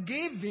still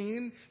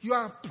giving, you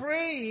are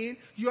praying,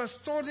 you are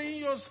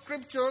studying your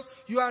scriptures,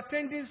 you are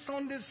attending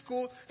Sunday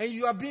school, and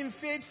you are being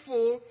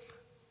faithful,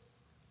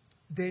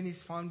 then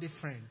He's found a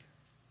friend.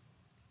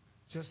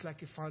 Just like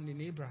He found in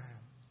Abraham.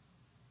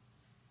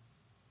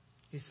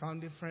 He's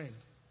found a friend.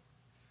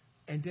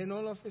 And then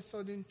all of a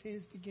sudden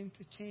things begin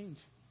to change.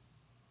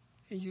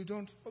 And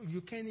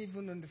you can't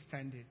even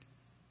understand it.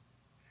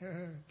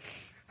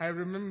 I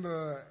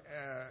remember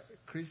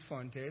Chris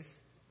Fontes.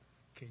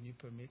 Can you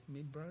permit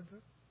me,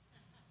 brother?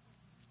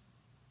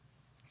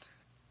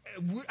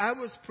 I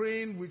was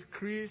praying with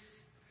Chris.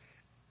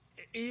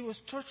 It was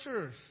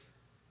torturous.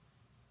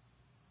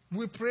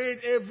 We prayed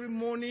every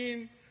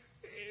morning.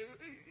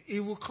 He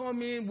would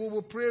come in, we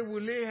would pray, we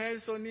lay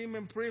hands on him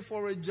and pray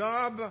for a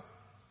job.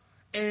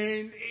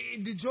 And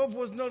the job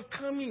was not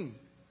coming.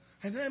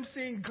 And I'm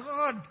saying,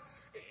 God,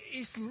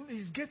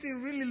 it's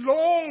getting really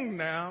long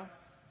now.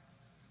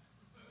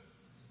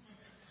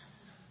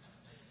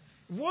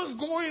 What's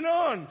going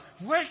on?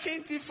 Why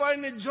can't he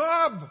find a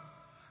job?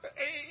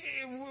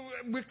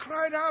 We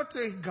cried out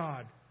to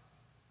God.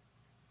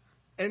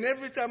 And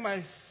every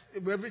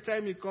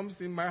time he comes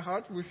in, my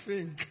heart will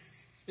sink.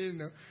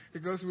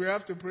 Because we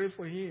have to pray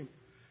for him.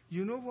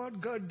 You know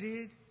what God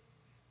did?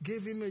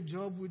 Gave him a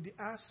job with the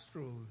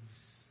Astros.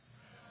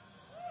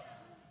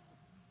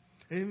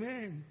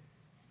 Amen.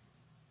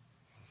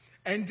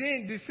 And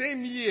then the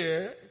same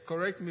year,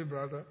 correct me,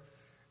 brother,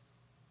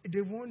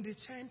 they won the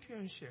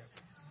championship.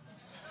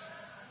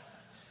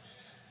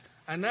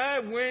 And I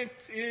went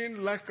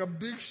in like a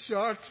big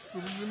shot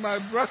with my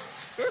brother.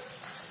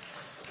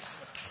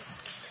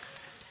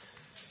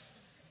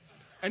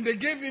 And they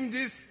gave him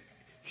this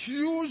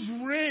huge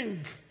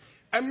ring.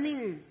 I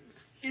mean,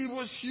 it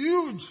was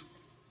huge.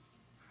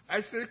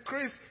 I said,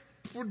 Chris,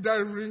 put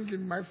that ring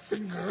in my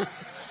finger.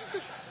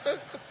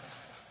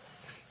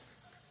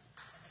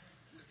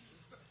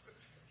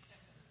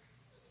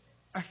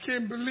 I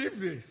can't believe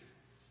this.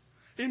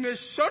 In a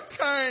short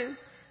time,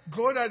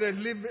 God had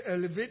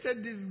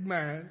elevated this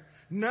man.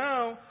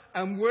 Now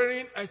I'm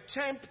wearing a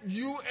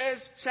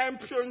U.S.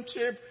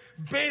 championship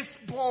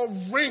baseball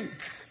ring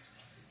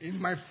in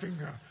my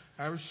finger.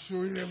 I was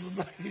showing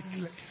everybody.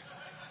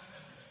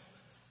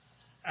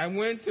 I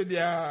went to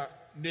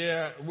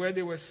their where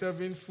they were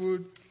serving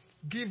food.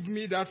 Give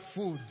me that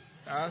food.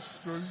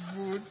 Astros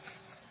food.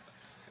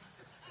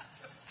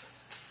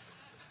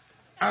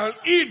 I'll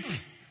eat.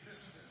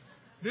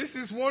 This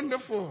is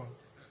wonderful.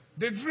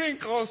 The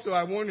drink also,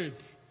 I want it.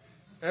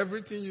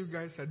 Everything you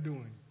guys are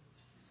doing.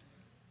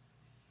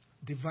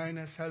 Divine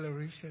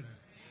acceleration.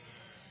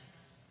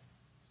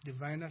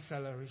 Divine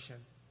acceleration.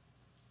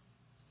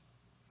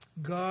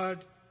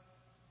 God's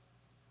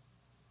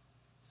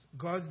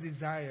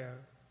desire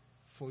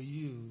for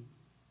you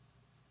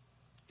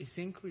is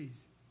increase.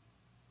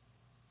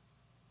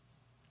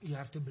 You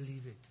have to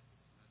believe it.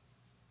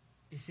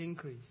 It's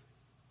increase.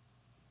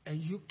 And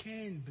you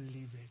can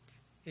believe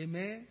it.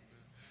 Amen?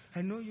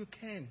 I know you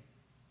can.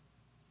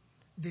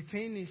 The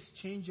thing is,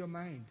 change your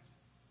mind.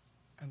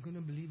 I'm going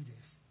to believe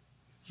this.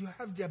 You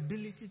have the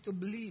ability to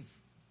believe.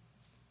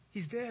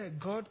 It's there.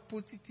 God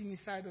put it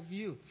inside of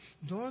you.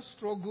 Don't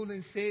struggle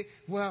and say,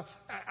 well,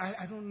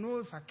 I don't know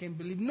if I can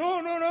believe.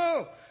 No.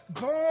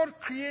 God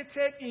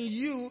created in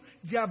you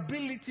the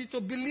ability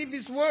to believe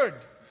His word.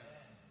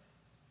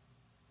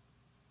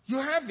 You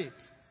have it.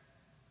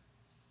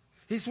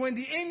 It's when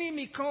the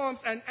enemy comes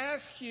and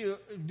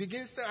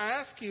begins to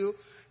ask you,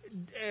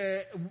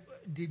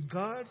 did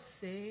God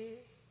say?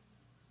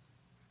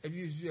 Have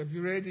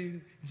you read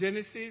in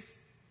Genesis?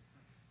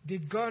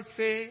 Did God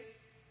say?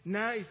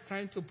 Now it's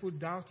time to put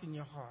doubt in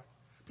your heart.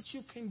 But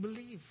you can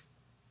believe.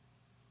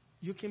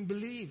 You can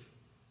believe.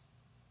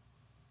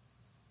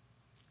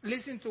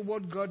 Listen to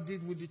what God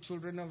did with the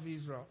children of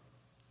Israel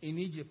in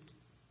Egypt.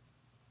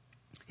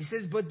 He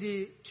says, but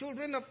the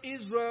children of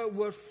Israel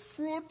were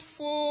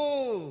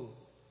fruitful.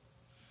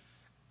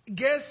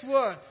 Guess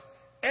what?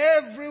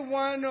 Every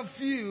one of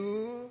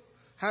you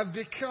have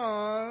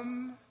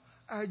become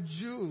a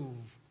Jew.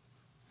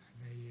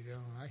 You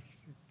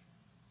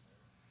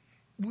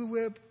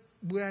know,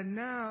 we are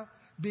now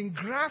being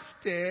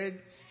grafted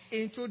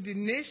into the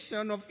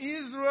nation of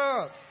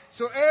Israel.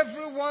 So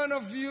every one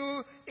of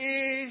you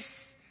is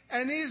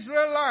an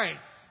Israelite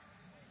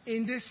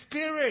in the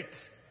spirit.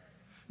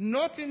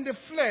 Not in the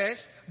flesh,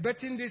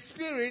 but in the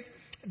spirit.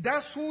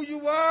 That's who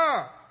you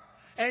are.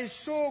 And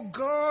so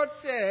God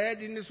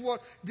said in His word,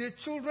 the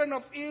children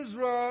of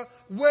Israel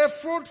were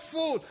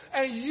fruitful,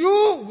 and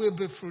you will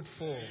be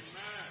fruitful. Amen.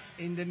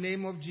 In the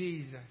name of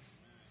Jesus.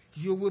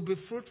 You will be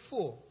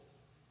fruitful.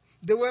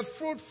 They were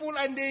fruitful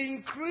and they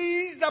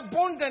increased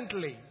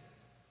abundantly.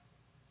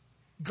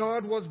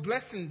 God was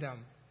blessing them.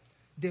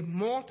 They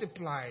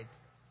multiplied,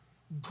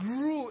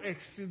 grew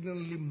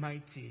exceedingly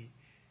mighty.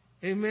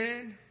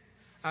 Amen.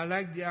 I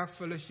like the Ark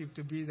Fellowship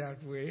to be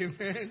that way.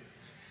 Amen.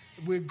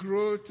 We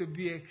grow to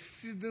be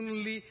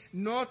exceedingly,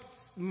 not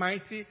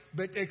mighty,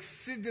 but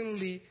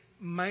exceedingly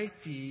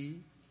mighty,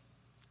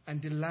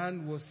 and the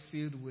land was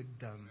filled with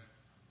them.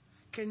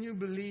 Can you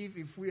believe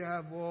if we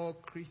have all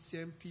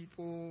Christian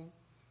people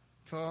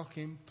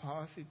talking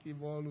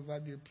positive all over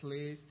the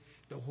place,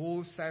 the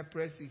whole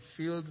Cypress is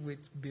filled with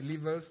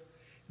believers,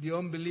 the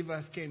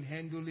unbelievers can't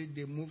handle it,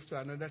 they move to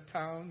another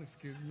town,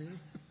 excuse me.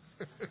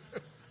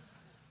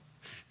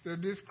 So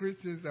these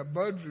Christians are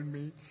bothering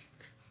me,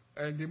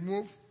 and they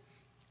move.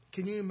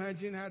 Can you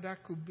imagine how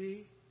that could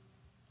be?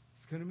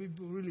 It's going to be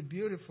really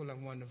beautiful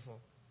and wonderful.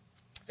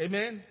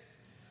 Amen?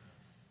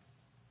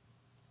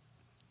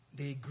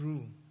 They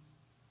grew.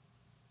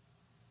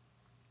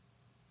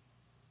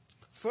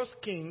 1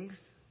 Kings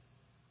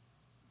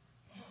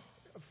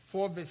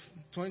 4 verse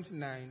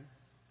 29.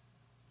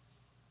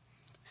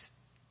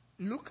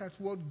 Look at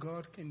what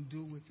God can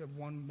do with a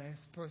one-man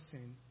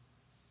person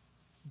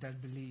that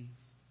believes.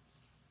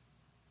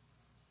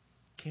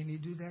 Can He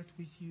do that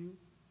with you?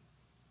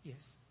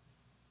 Yes.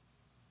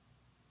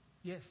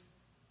 Yes.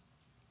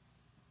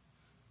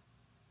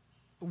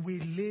 We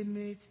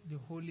limit the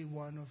Holy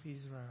One of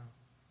Israel,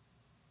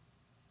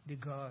 the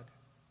God,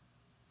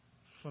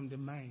 from the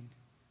mind.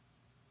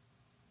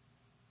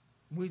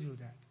 We do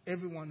that.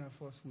 Every one of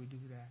us will do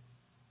that.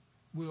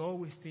 We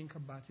always think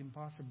about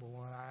impossible.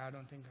 Well, I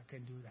don't think I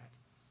can do that.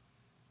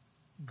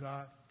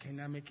 God, can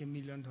I make $1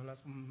 million?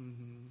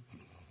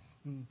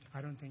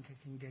 I don't think I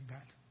can get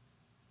that.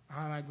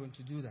 How am I going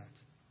to do that?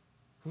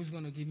 Who's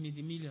going to give me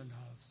the $1 million?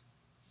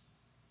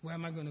 Where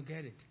am I going to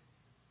get it?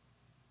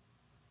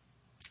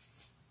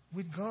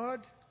 With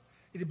God,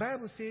 the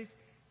Bible says,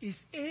 is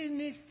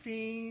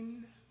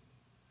anything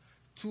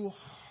too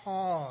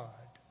hard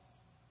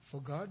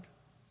for God?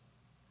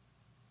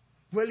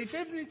 Well, if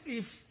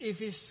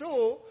it's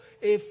so,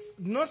 if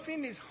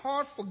nothing is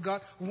hard for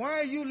God, why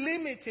are you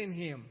limiting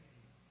Him?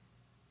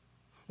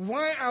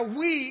 Why are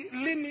we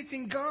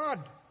limiting God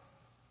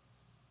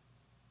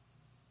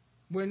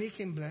when He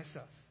can bless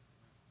us?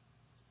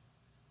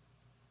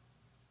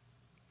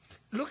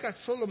 Look at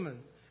Solomon.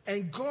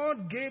 And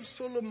God gave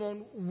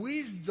Solomon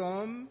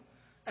wisdom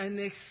and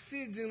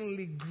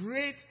exceedingly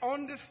great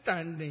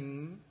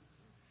understanding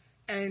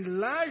and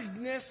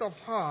largeness of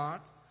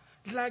heart,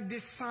 like the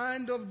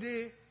sand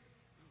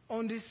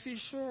on the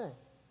seashore.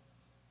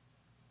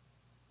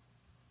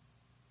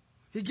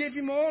 He gave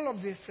him all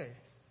of these things.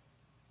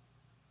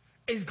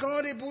 Is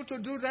God able to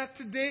do that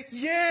today?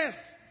 Yes.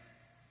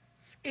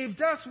 If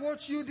that's what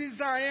you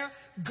desire,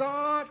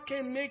 God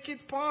can make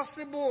it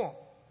possible.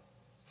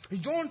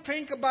 You don't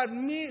think about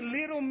me,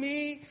 little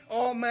me,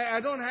 or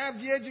I don't have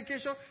the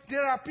education.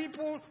 There are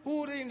people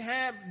who didn't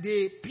have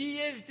the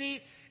PhD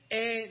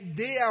and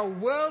they are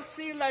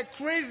wealthy like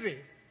crazy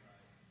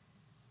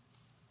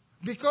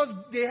because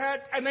they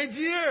had an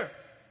idea.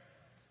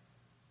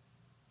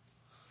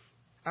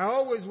 I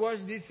always watch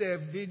this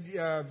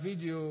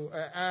video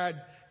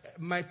ad,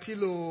 My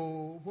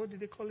Pillow. What did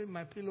they call it?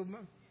 My Pillow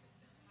Man?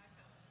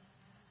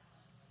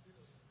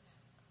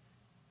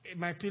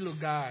 My Pillow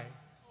guy.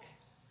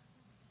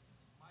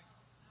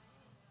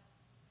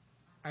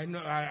 I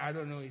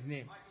don't know his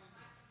name.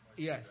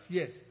 Yes.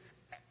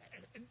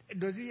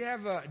 Does he have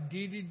a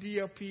DDD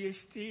or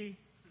PhD?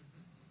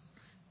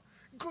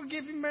 God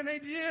gave him an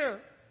idea.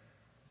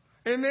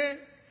 Amen.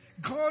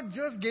 God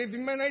just gave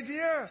him an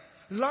idea.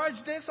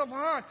 Largeness of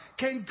heart.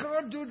 Can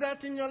God do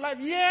that in your life?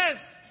 Yes.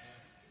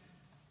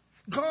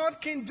 God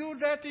can do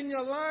that in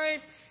your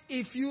life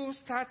if you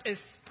start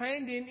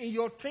expanding in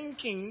your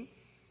thinking,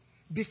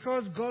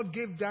 because God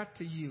gave that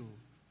to you.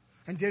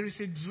 And there is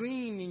a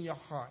dream in your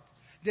heart.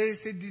 There is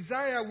a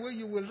desire where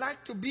you would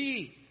like to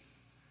be.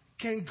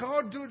 Can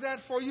God do that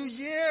for you?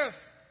 Yes.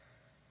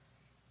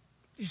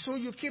 So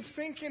you keep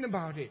thinking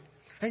about it.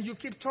 And you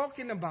keep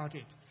talking about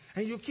it.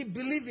 And you keep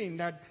believing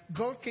that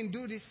God can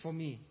do this for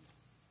me.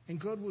 And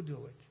God will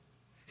do it.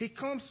 He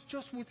comes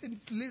just with a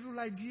little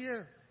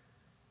idea.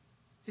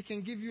 He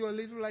can give you a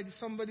little idea.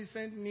 Somebody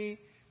sent me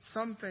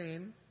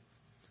something,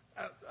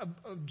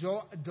 a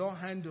door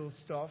handle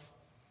stuff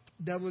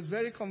that was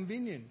very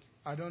convenient.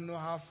 I don't know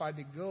how far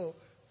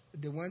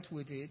they went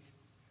with it,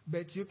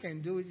 but you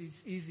can do it. It's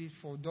easy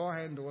for door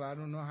handle. I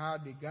don't know how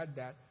they got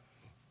that.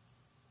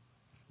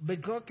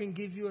 But God can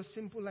give you a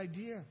simple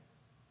idea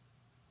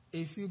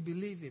if you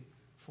believe Him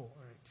for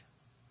it.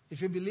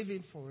 If you believe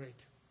Him for it.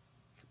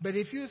 But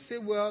if you say,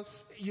 well,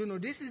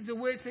 this is the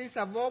way things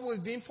have always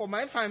been for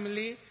my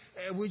family,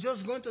 we're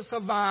just going to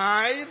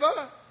survive.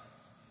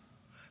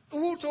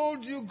 Who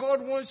told you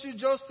God wants you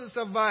just to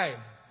survive?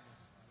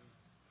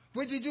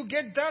 Where did you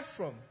get that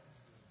from?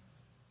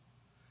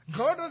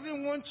 God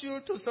doesn't want you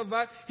to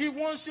survive. He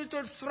wants you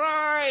to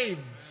thrive.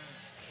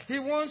 He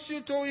wants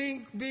you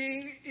to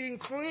be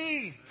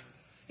increased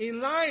in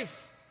life.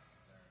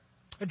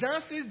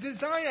 That's His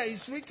desire.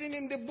 It's written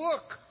in the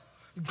book.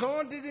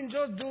 God didn't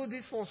just do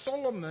this for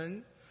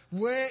Solomon,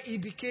 where he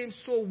became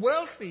so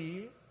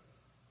wealthy.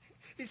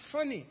 It's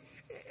funny.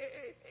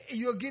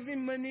 You're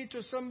giving money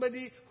to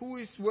somebody who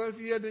is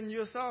wealthier than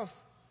yourself.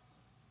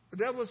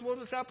 That was what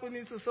was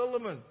happening to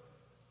Solomon.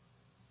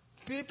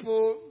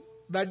 People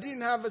that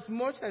didn't have as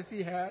much as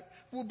he had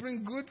would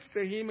bring goods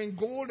to him and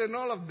gold and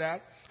all of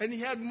that, and he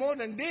had more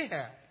than they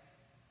had.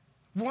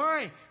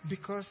 Why?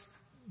 Because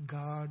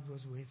God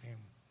was with him.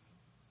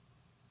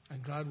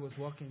 And God was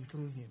walking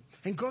through him.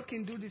 And God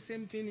can do the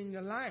same thing in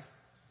your life.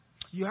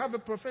 You have a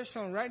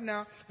profession right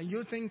now, and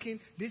you're thinking,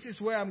 this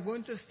is where I'm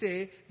going to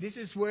stay. This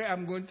is where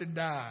I'm going to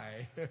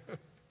die.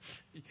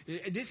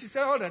 This is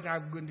all that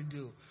I'm going to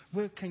do.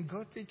 Well, can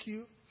God take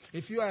you?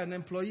 If you are an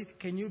employee,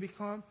 can you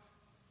become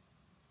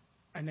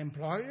an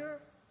employer?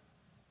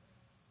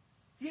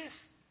 Yes.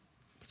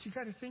 But you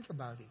got to think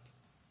about it.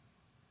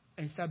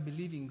 And start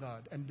believing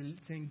God. And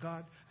saying,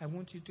 God, I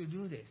want you to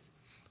do this.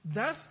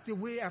 That's the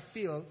way I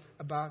feel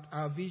about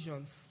our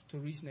vision to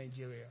reach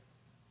Nigeria.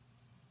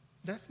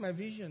 That's my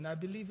vision. I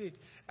believe it.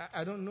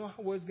 I don't know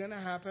what's going to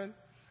happen.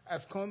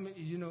 I've come,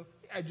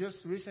 I just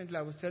recently,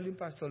 I was telling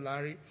Pastor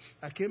Larry,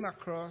 I came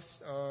across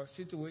a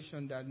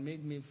situation that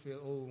made me feel,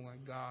 oh my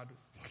God,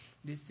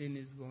 this thing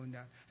is going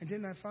down. And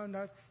then I found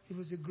out it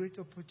was a great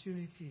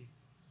opportunity.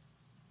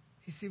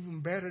 It's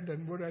even better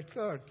than what I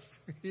thought.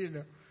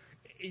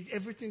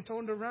 Everything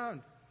turned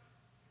around.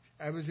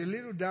 I was a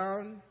little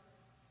down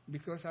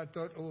because I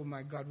thought, oh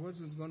my God, what's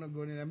going to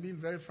go in? I'm being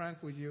very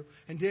frank with you.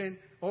 And then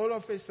all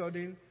of a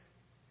sudden,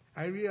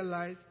 I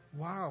realized,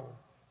 wow,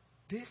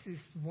 this is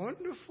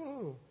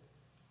wonderful.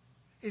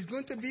 It's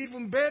going to be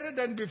even better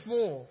than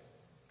before.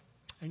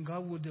 And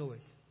God will do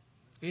it.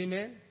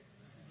 Amen?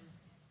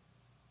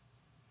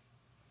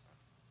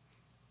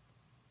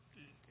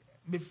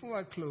 Before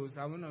I close,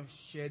 I want to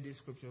share this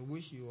scripture,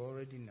 which you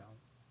already know.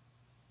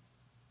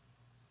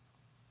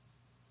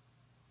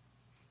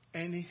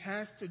 And it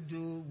has to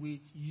do with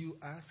you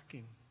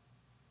asking.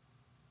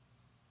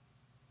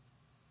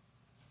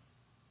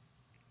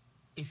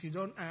 If you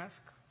don't ask,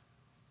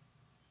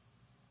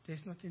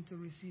 there's nothing to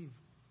receive.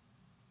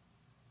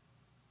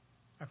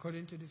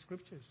 According to the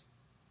scriptures,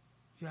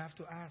 you have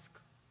to ask.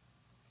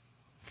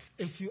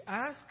 If you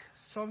ask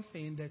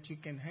something that you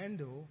can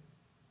handle,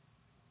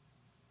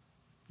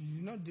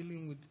 you're not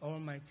dealing with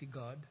Almighty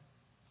God.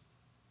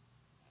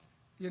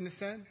 You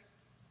understand?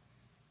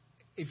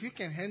 If you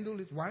can handle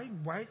it, why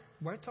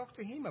talk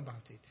to Him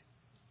about it?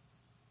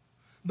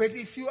 But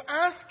if you're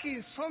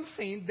asking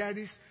something that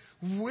is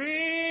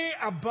way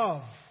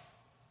above,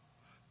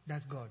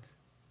 that's God.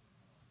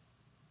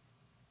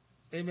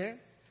 Amen?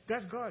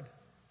 That's God.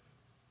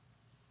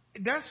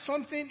 That's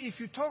something, if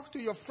you talk to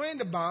your friend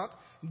about,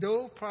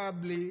 they'll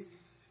probably,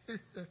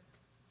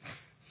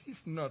 he's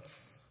nuts.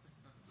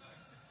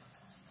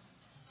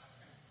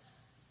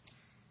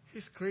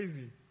 He's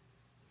crazy.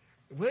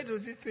 Where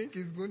does he think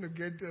he's going to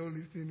get all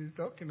these things he's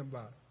talking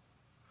about?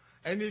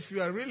 And if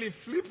you are really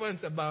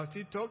flippant about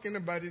it, talking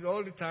about it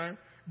all the time,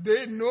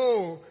 they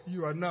know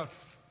you are nuts.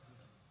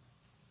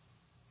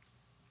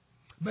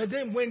 But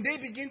then when they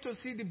begin to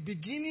see the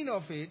beginning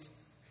of it,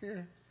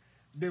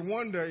 they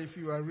wonder if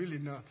you are really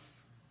nuts.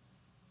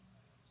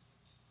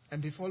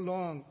 And before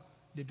long,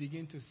 they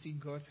begin to see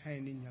God's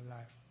hand in your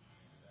life.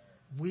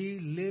 We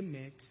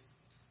limit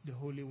the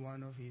Holy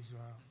One of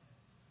Israel.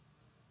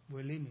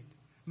 We limit.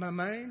 My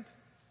mind,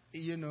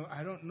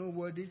 I don't know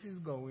where this is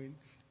going.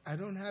 I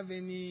don't have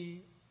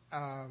any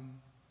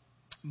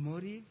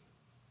motive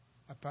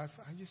apart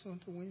from, I just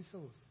want to win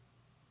souls.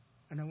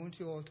 And I want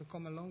you all to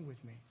come along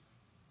with me.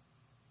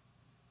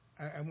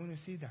 I want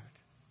to see that.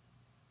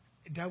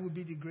 That would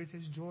be the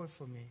greatest joy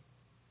for me.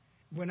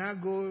 When I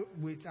go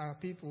with our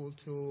people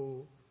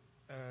to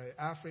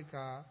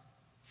Africa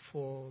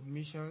for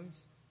missions,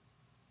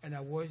 and I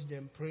watch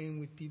them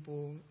praying with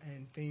people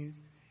and things,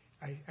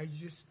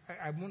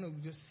 I want to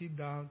just sit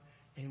down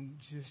and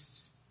just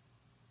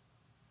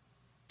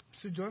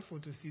so joyful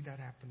to see that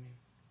happening.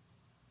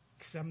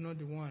 Because I'm not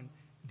the one.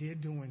 They're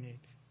doing it.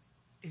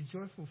 It's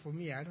joyful for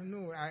me. I don't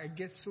know. I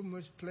get so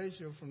much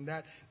pleasure from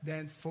that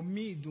than for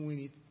me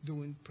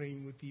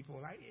praying with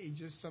people. It's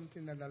just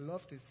something that I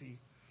love to see.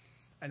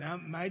 And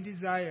my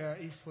desire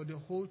is for the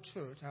whole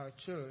church, our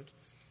church,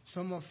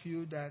 some of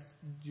you that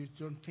you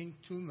don't think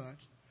too much,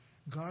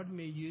 God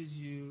may use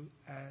you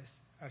as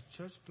a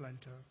church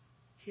planter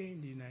here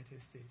in the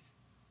United States.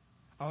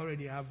 I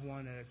already have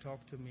one that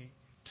talked to me.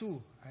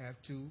 I have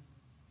two.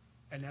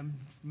 And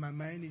my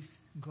mind is,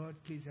 God,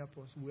 please help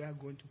us. We are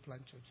going to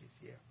plant churches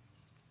here.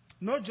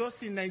 Not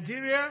just in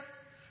Nigeria,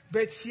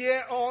 but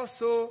here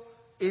also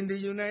in the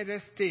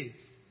United States.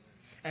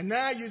 And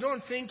now you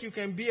don't think you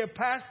can be a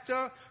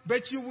pastor,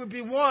 but you will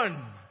be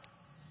one.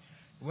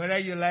 Whether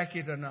you like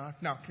it or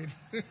not. No,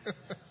 kidding.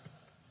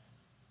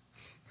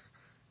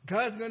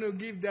 God's going to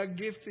give that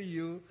gift to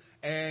you.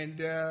 And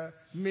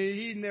may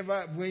He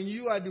never, when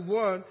you are the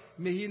one,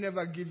 may He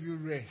never give you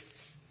rest.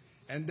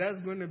 And that's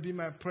going to be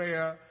my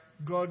prayer.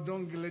 God,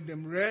 don't let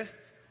them rest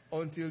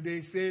until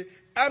they say,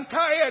 I'm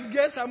tired,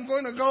 guess I'm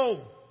going to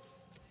go.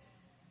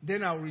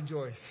 Then I'll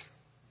rejoice.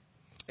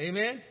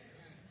 Amen?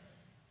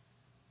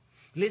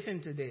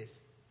 Listen to this.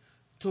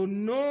 To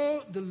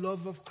know the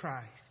love of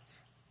Christ.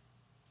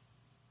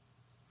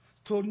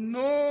 To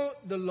know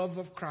the love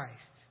of Christ.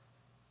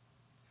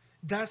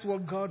 That's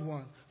what God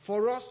wants.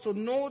 For us to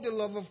know the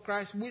love of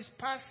Christ, which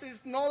passes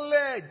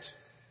knowledge.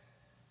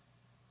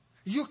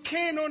 You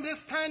can't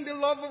understand the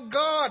love of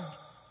God.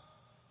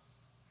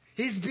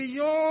 It's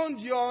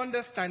beyond your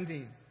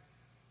understanding.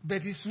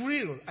 But it's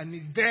real and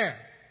it's there.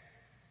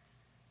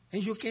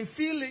 And you can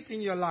feel it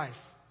in your life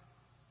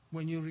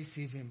when you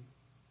receive Him.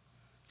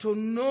 To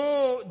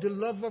know the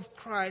love of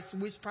Christ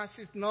which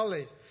passes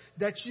knowledge,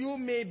 that you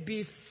may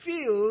be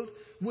filled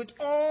with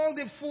all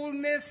the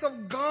fullness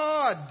of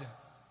God.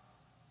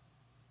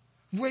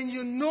 When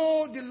you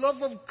know the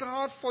love of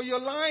God for your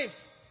life,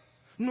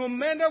 no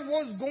matter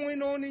what's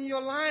going on in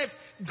your life,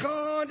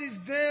 God is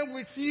there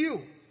with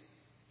you.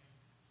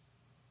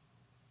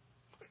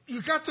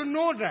 You got to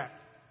know that.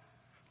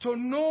 To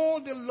know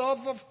the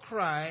love of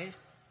Christ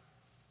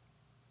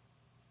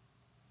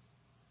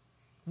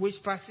which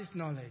passes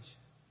knowledge.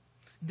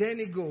 Then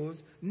it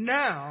goes,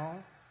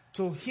 now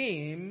to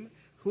Him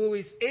who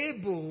is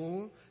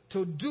able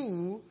to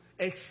do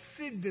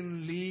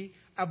exceedingly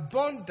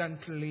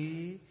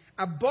abundantly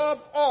above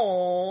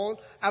all,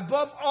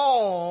 above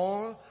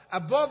all,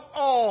 above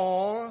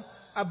all,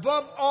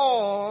 above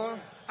all,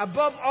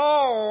 above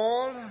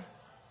all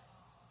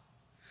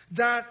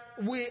that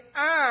we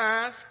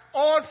ask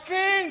or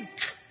think.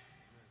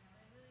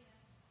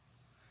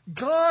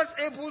 God's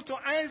able to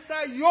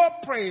answer your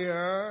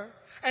prayer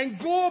and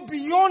go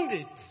beyond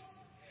it.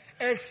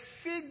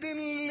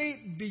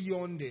 Exceedingly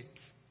beyond it.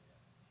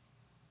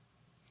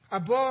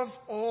 Above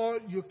all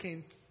you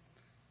can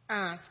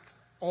ask,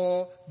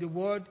 or the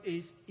word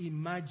is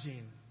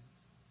imagine.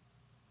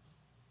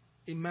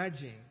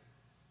 imagine,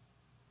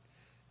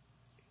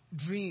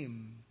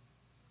 dream.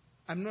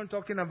 I'm not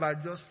talking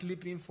about just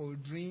sleeping for a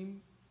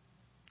dream.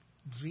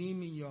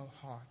 Dream in your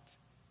heart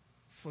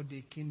for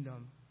the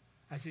kingdom.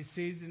 As it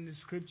says in the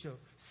scripture,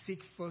 seek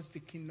first the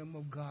kingdom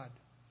of God.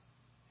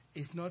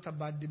 It's not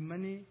about the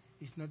money.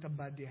 It's not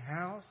about the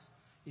house.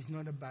 It's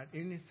not about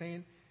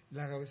anything.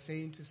 Like I was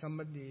saying to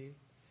somebody,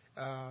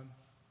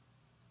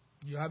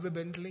 you have a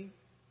Bentley?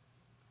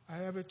 I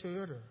have a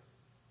Toyota.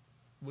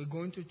 We're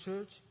going to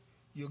church.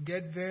 You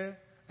get there,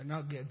 and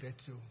I'll get there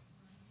too.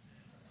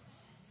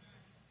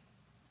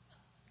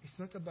 It's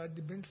not about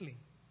the Bentley.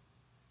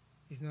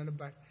 It's not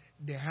about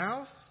the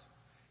house,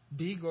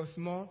 big or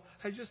small.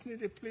 I just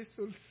need a place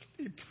to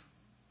sleep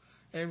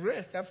and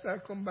rest after I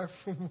come back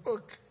from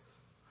work.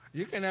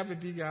 You can have a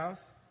big house.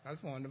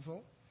 That's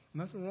wonderful.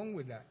 Nothing wrong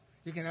with that.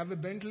 You can have a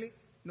Bentley.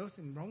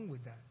 Nothing wrong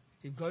with that.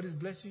 If God is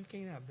blessed, you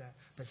can have that.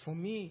 But for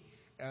me,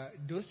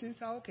 those things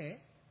are okay.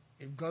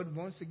 If God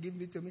wants to give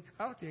it to me,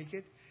 I'll take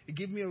it. He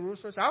give me a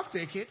Rolls Royce, I'll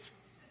take it.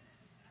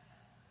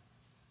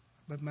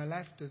 But my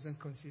life doesn't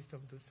consist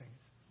of those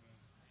things.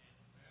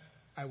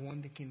 I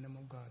want the kingdom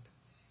of God.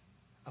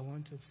 I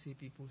want to see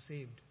people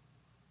saved.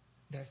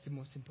 That's the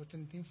most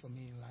important thing for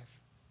me in life.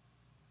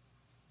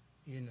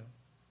 You know.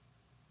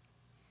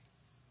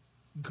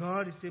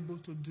 God is able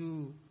to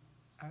do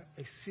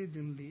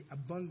exceedingly,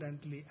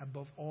 abundantly,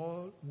 above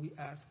all we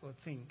ask or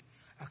think,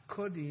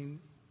 according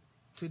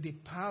to the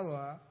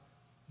power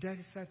that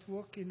is at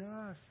work in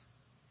us.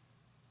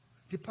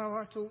 The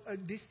power to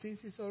these things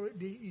is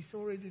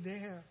already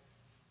there.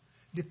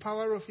 The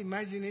power of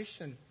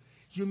imagination.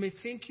 You may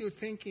think you're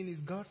thinking is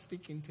God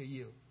speaking to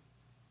you.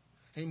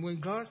 And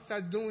when God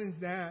starts doing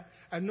that,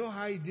 I know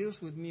how He deals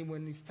with me.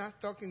 When He starts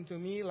talking to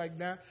me like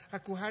that, I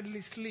could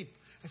hardly sleep.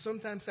 And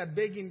sometimes I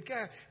beg Him,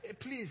 God,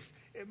 please,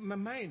 my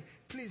mind,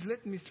 please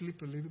let me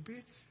sleep a little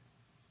bit.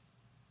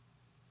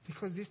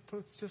 Because these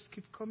thoughts just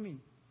keep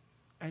coming.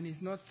 And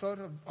it's not thought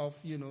of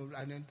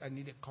I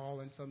need a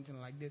call and something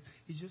like this.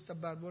 It's just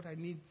about what I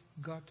need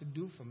God to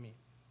do for me.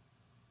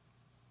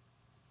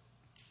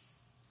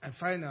 And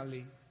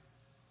finally,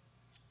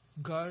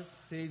 God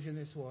says in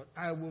His word,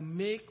 I will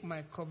make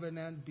my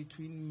covenant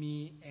between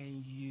me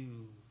and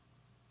you.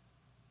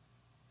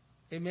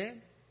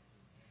 Amen?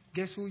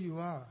 Guess who you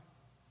are?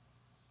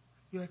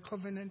 You're a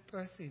covenant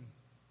person.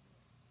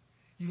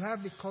 You have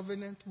a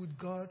covenant with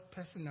God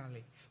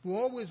personally. We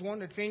always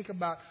want to think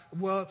about,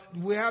 well,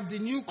 we have the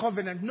new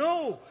covenant.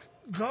 No!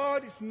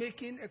 God is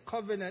making a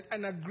covenant,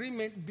 an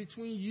agreement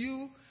between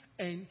you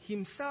and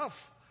Himself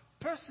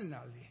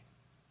personally.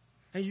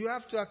 And you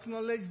have to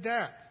acknowledge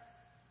that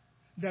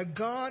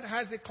God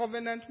has a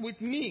covenant with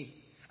me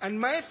and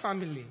my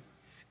family.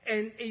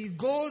 And it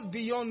goes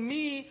beyond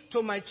me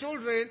to my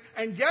children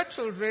and their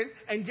children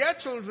and their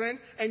children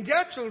and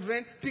their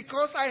children,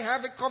 because I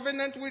have a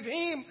covenant with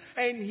Him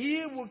and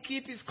He will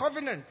keep His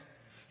covenant.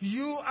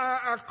 You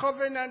are a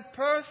covenant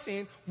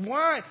person.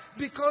 Why?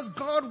 Because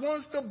God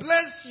wants to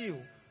bless you.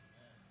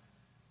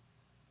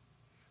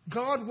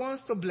 God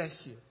wants to bless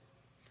you.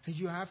 And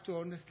you have to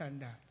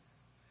understand that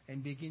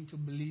and begin to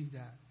believe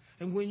that.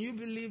 And when you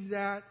believe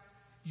that,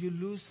 you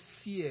lose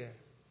fear.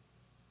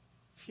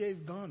 Fear is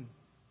gone.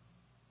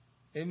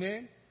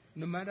 Amen?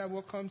 No matter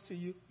what comes to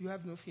you, you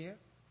have no fear.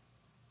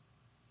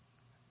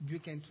 You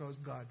can trust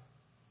God.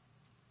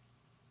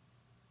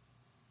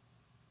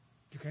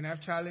 You can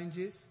have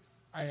challenges.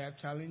 I have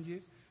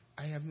challenges.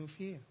 I have no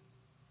fear.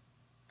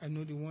 I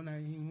know the one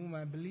in whom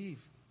I believe.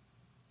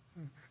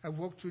 I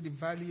walk through the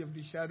valley of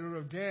the shadow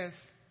of death.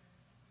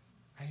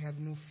 I have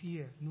no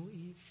fear. No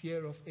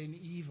fear of any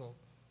evil.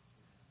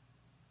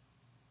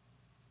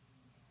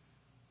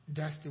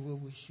 That's the way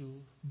we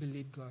should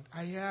believe God.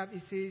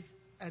 It says,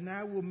 and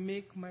I will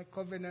make my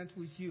covenant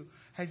with you.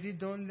 Has He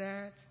done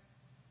that?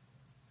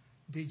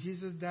 Did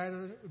Jesus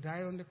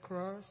die on the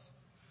cross?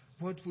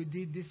 What we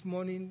did this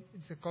morning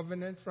is a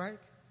covenant, right?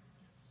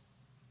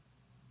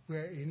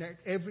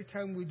 Every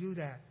time we do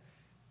that,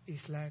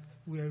 it's like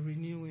we are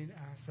renewing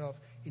ourselves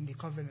in the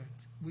covenant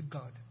with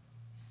God.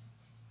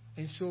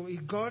 And so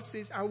if God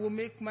says, I will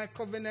make my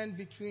covenant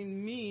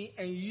between me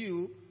and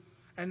you,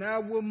 and I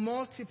will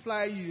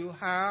multiply you.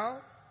 How?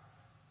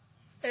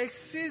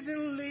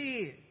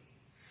 Exceedingly.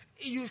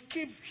 You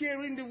keep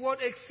hearing the word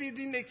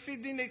exceeding.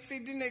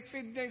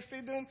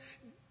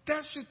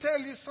 That should tell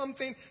you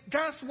something.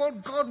 That's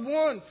what God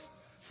wants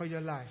for your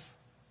life.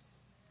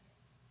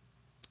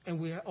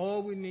 And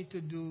all we need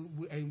to do,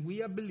 and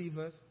we are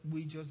believers,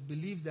 we just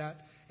believe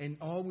that, and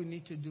all we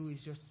need to do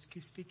is just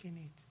keep speaking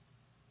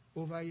it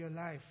over your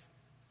life.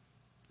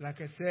 Like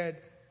I said,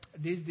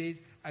 these days,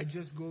 I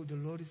just go, the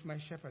Lord is my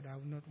shepherd, I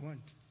will not want.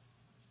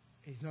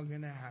 It's not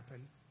going to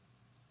happen.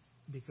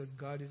 Because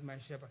God is my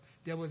shepherd.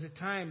 There was a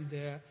time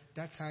there,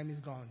 that time is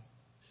gone.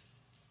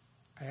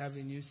 I have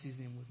a new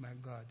season with my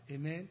God.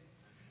 Amen?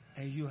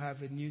 And you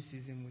have a new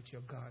season with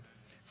your God.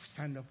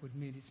 Stand up with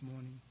me this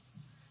morning.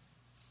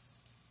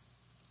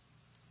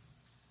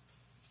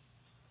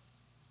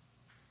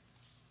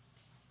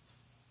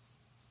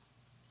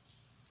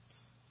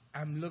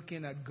 I'm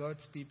looking at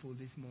God's people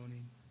this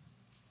morning.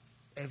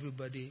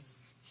 everybody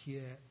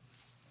here.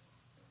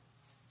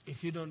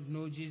 If you don't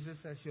know Jesus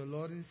as your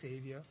Lord and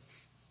Savior,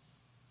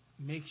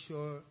 make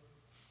sure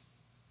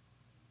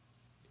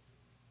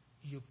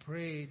you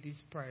pray this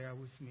prayer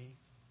with me.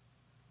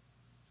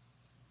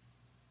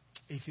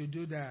 If you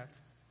do that,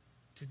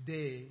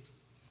 today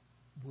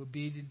will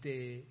be the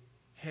day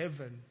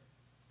heaven.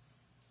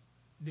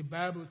 The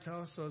Bible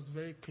tells us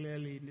very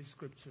clearly in the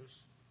scriptures,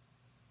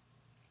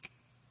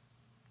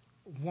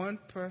 one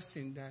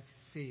person that's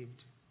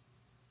saved,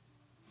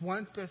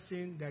 one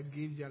person that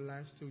gives their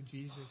lives to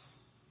Jesus,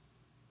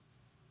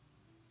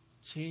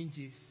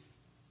 changes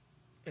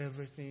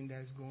everything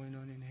that's going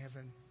on in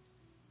heaven.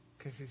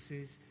 Because it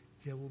says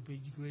there will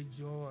be great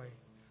joy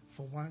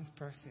for one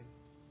person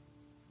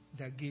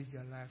that gives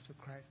their life to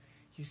Christ.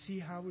 You see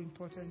how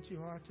important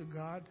you are to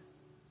God?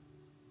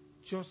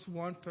 Just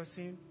one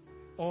person,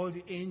 all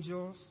the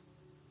angels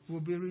will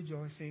be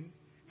rejoicing,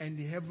 and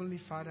the Heavenly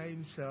Father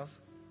himself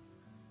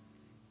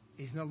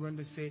is not going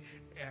to say,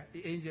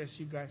 angels,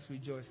 you guys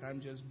rejoice,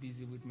 I'm just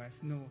busy with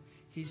myself. No,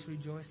 he's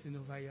rejoicing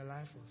over your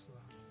life also.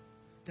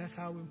 That's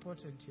how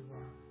important you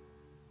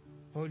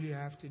are. All you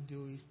have to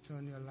do is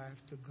turn your life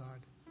to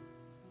God.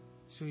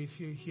 So if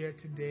you're here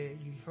today,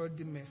 you heard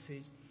the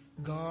message,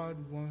 God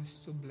wants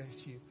to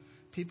bless you.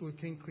 People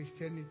think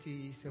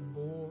Christianity is a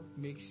bore,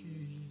 makes you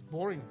it's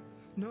boring.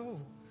 No,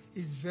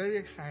 it's very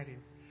exciting.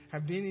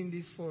 I've been in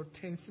this for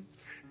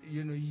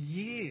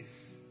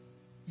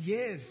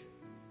years.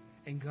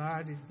 And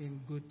God has been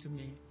good to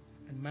me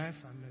and my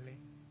family.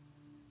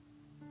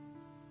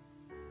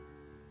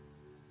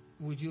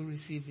 Would you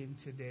receive him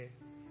today?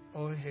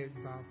 All heads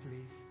bowed,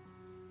 please.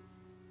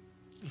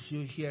 If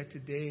you're here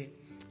today,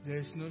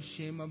 there's no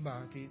shame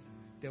about it.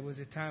 There was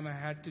a time I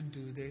had to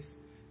do this.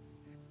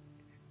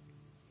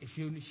 If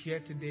you're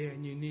here today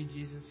and you need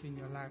Jesus in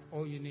your life,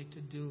 all you need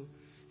to do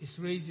is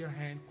raise your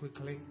hand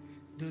quickly.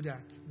 Do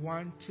that.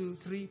 1, 2,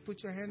 3.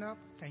 Put your hand up.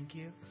 Thank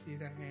you. I see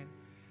that hand.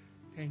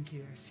 Thank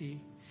you. I see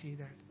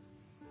that.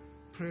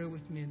 Pray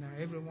with me now,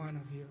 every one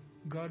of you.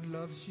 God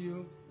loves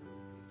you.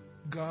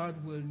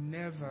 God will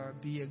never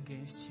be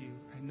against you.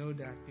 I know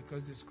that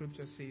because the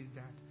scripture says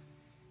that.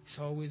 It's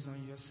always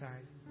on your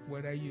side.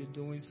 Whether you're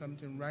doing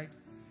something right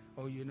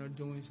or you're not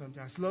doing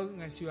something. As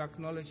long as you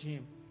acknowledge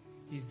him,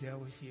 he's there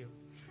with you.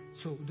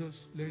 So those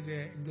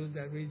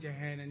that raise your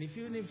hand, and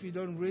even if you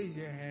don't raise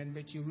your hand,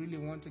 but you really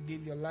want to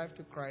give your life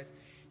to Christ,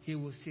 he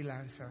will still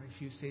answer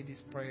if you say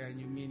this prayer and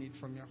you mean it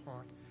from your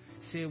heart.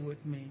 Say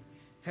with me,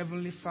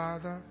 Heavenly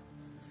Father,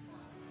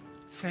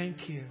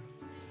 thank you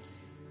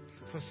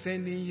for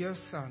sending your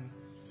Son,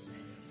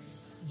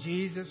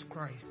 Jesus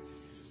Christ,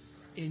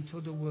 into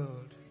the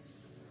world.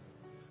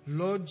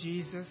 Lord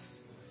Jesus,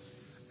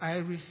 I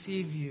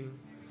receive you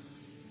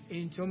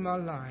into my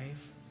life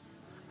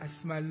as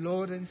my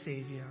Lord and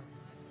Savior.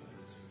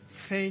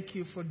 Thank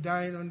you for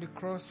dying on the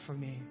cross for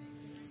me.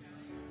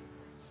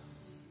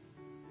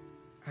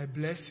 I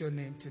bless your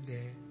name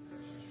today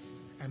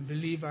and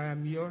believe I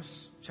am your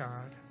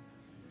child.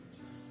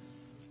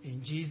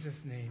 In Jesus'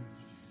 name,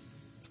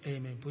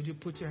 amen. Would you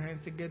put your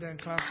hands together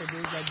and clap for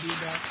those that did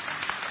that?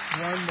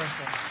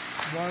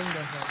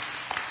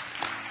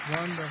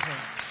 Wonderful.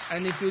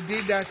 And if you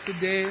did that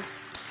today,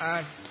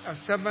 as a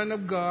servant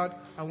of God,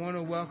 I want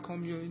to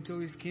welcome you into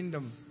his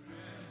kingdom.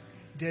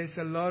 There's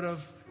a lot of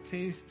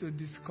things to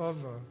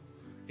discover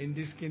in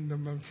this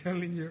kingdom. I'm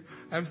telling you,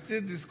 I'm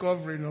still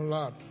discovering a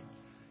lot.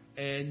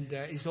 And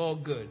it's all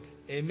good.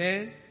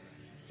 Amen?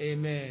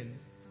 Amen.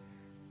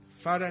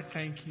 Father,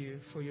 thank you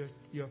for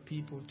your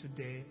people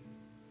today.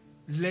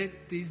 Let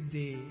this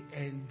day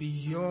and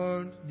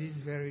beyond this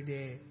very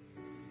day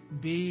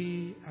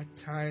be a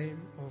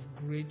time of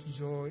great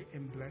joy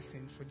and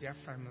blessing for their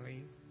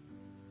family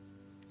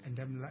and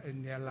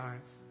in their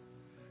lives.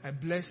 I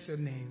bless your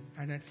name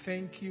and I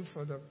thank you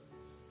for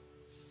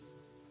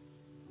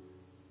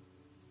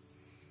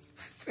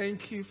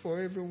thank you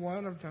for every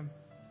one of them.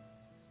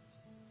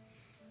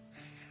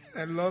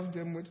 I love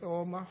them with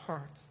all my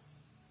heart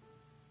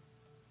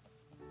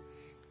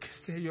because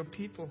they're your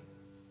people.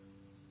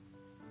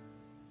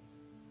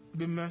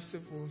 Be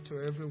merciful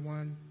to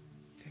everyone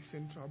that's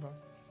in trouble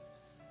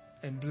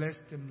and bless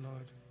them,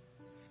 Lord,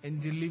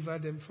 and deliver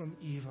them from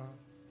evil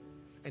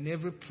and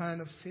every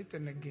plan of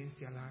Satan against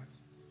their lives.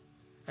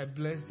 I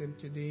bless them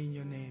today in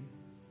your name.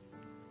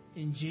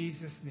 In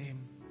Jesus' name.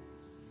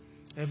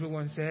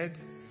 Everyone said,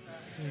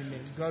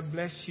 amen. God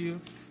bless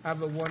you.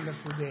 Have a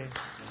wonderful day.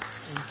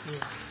 Thank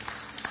you.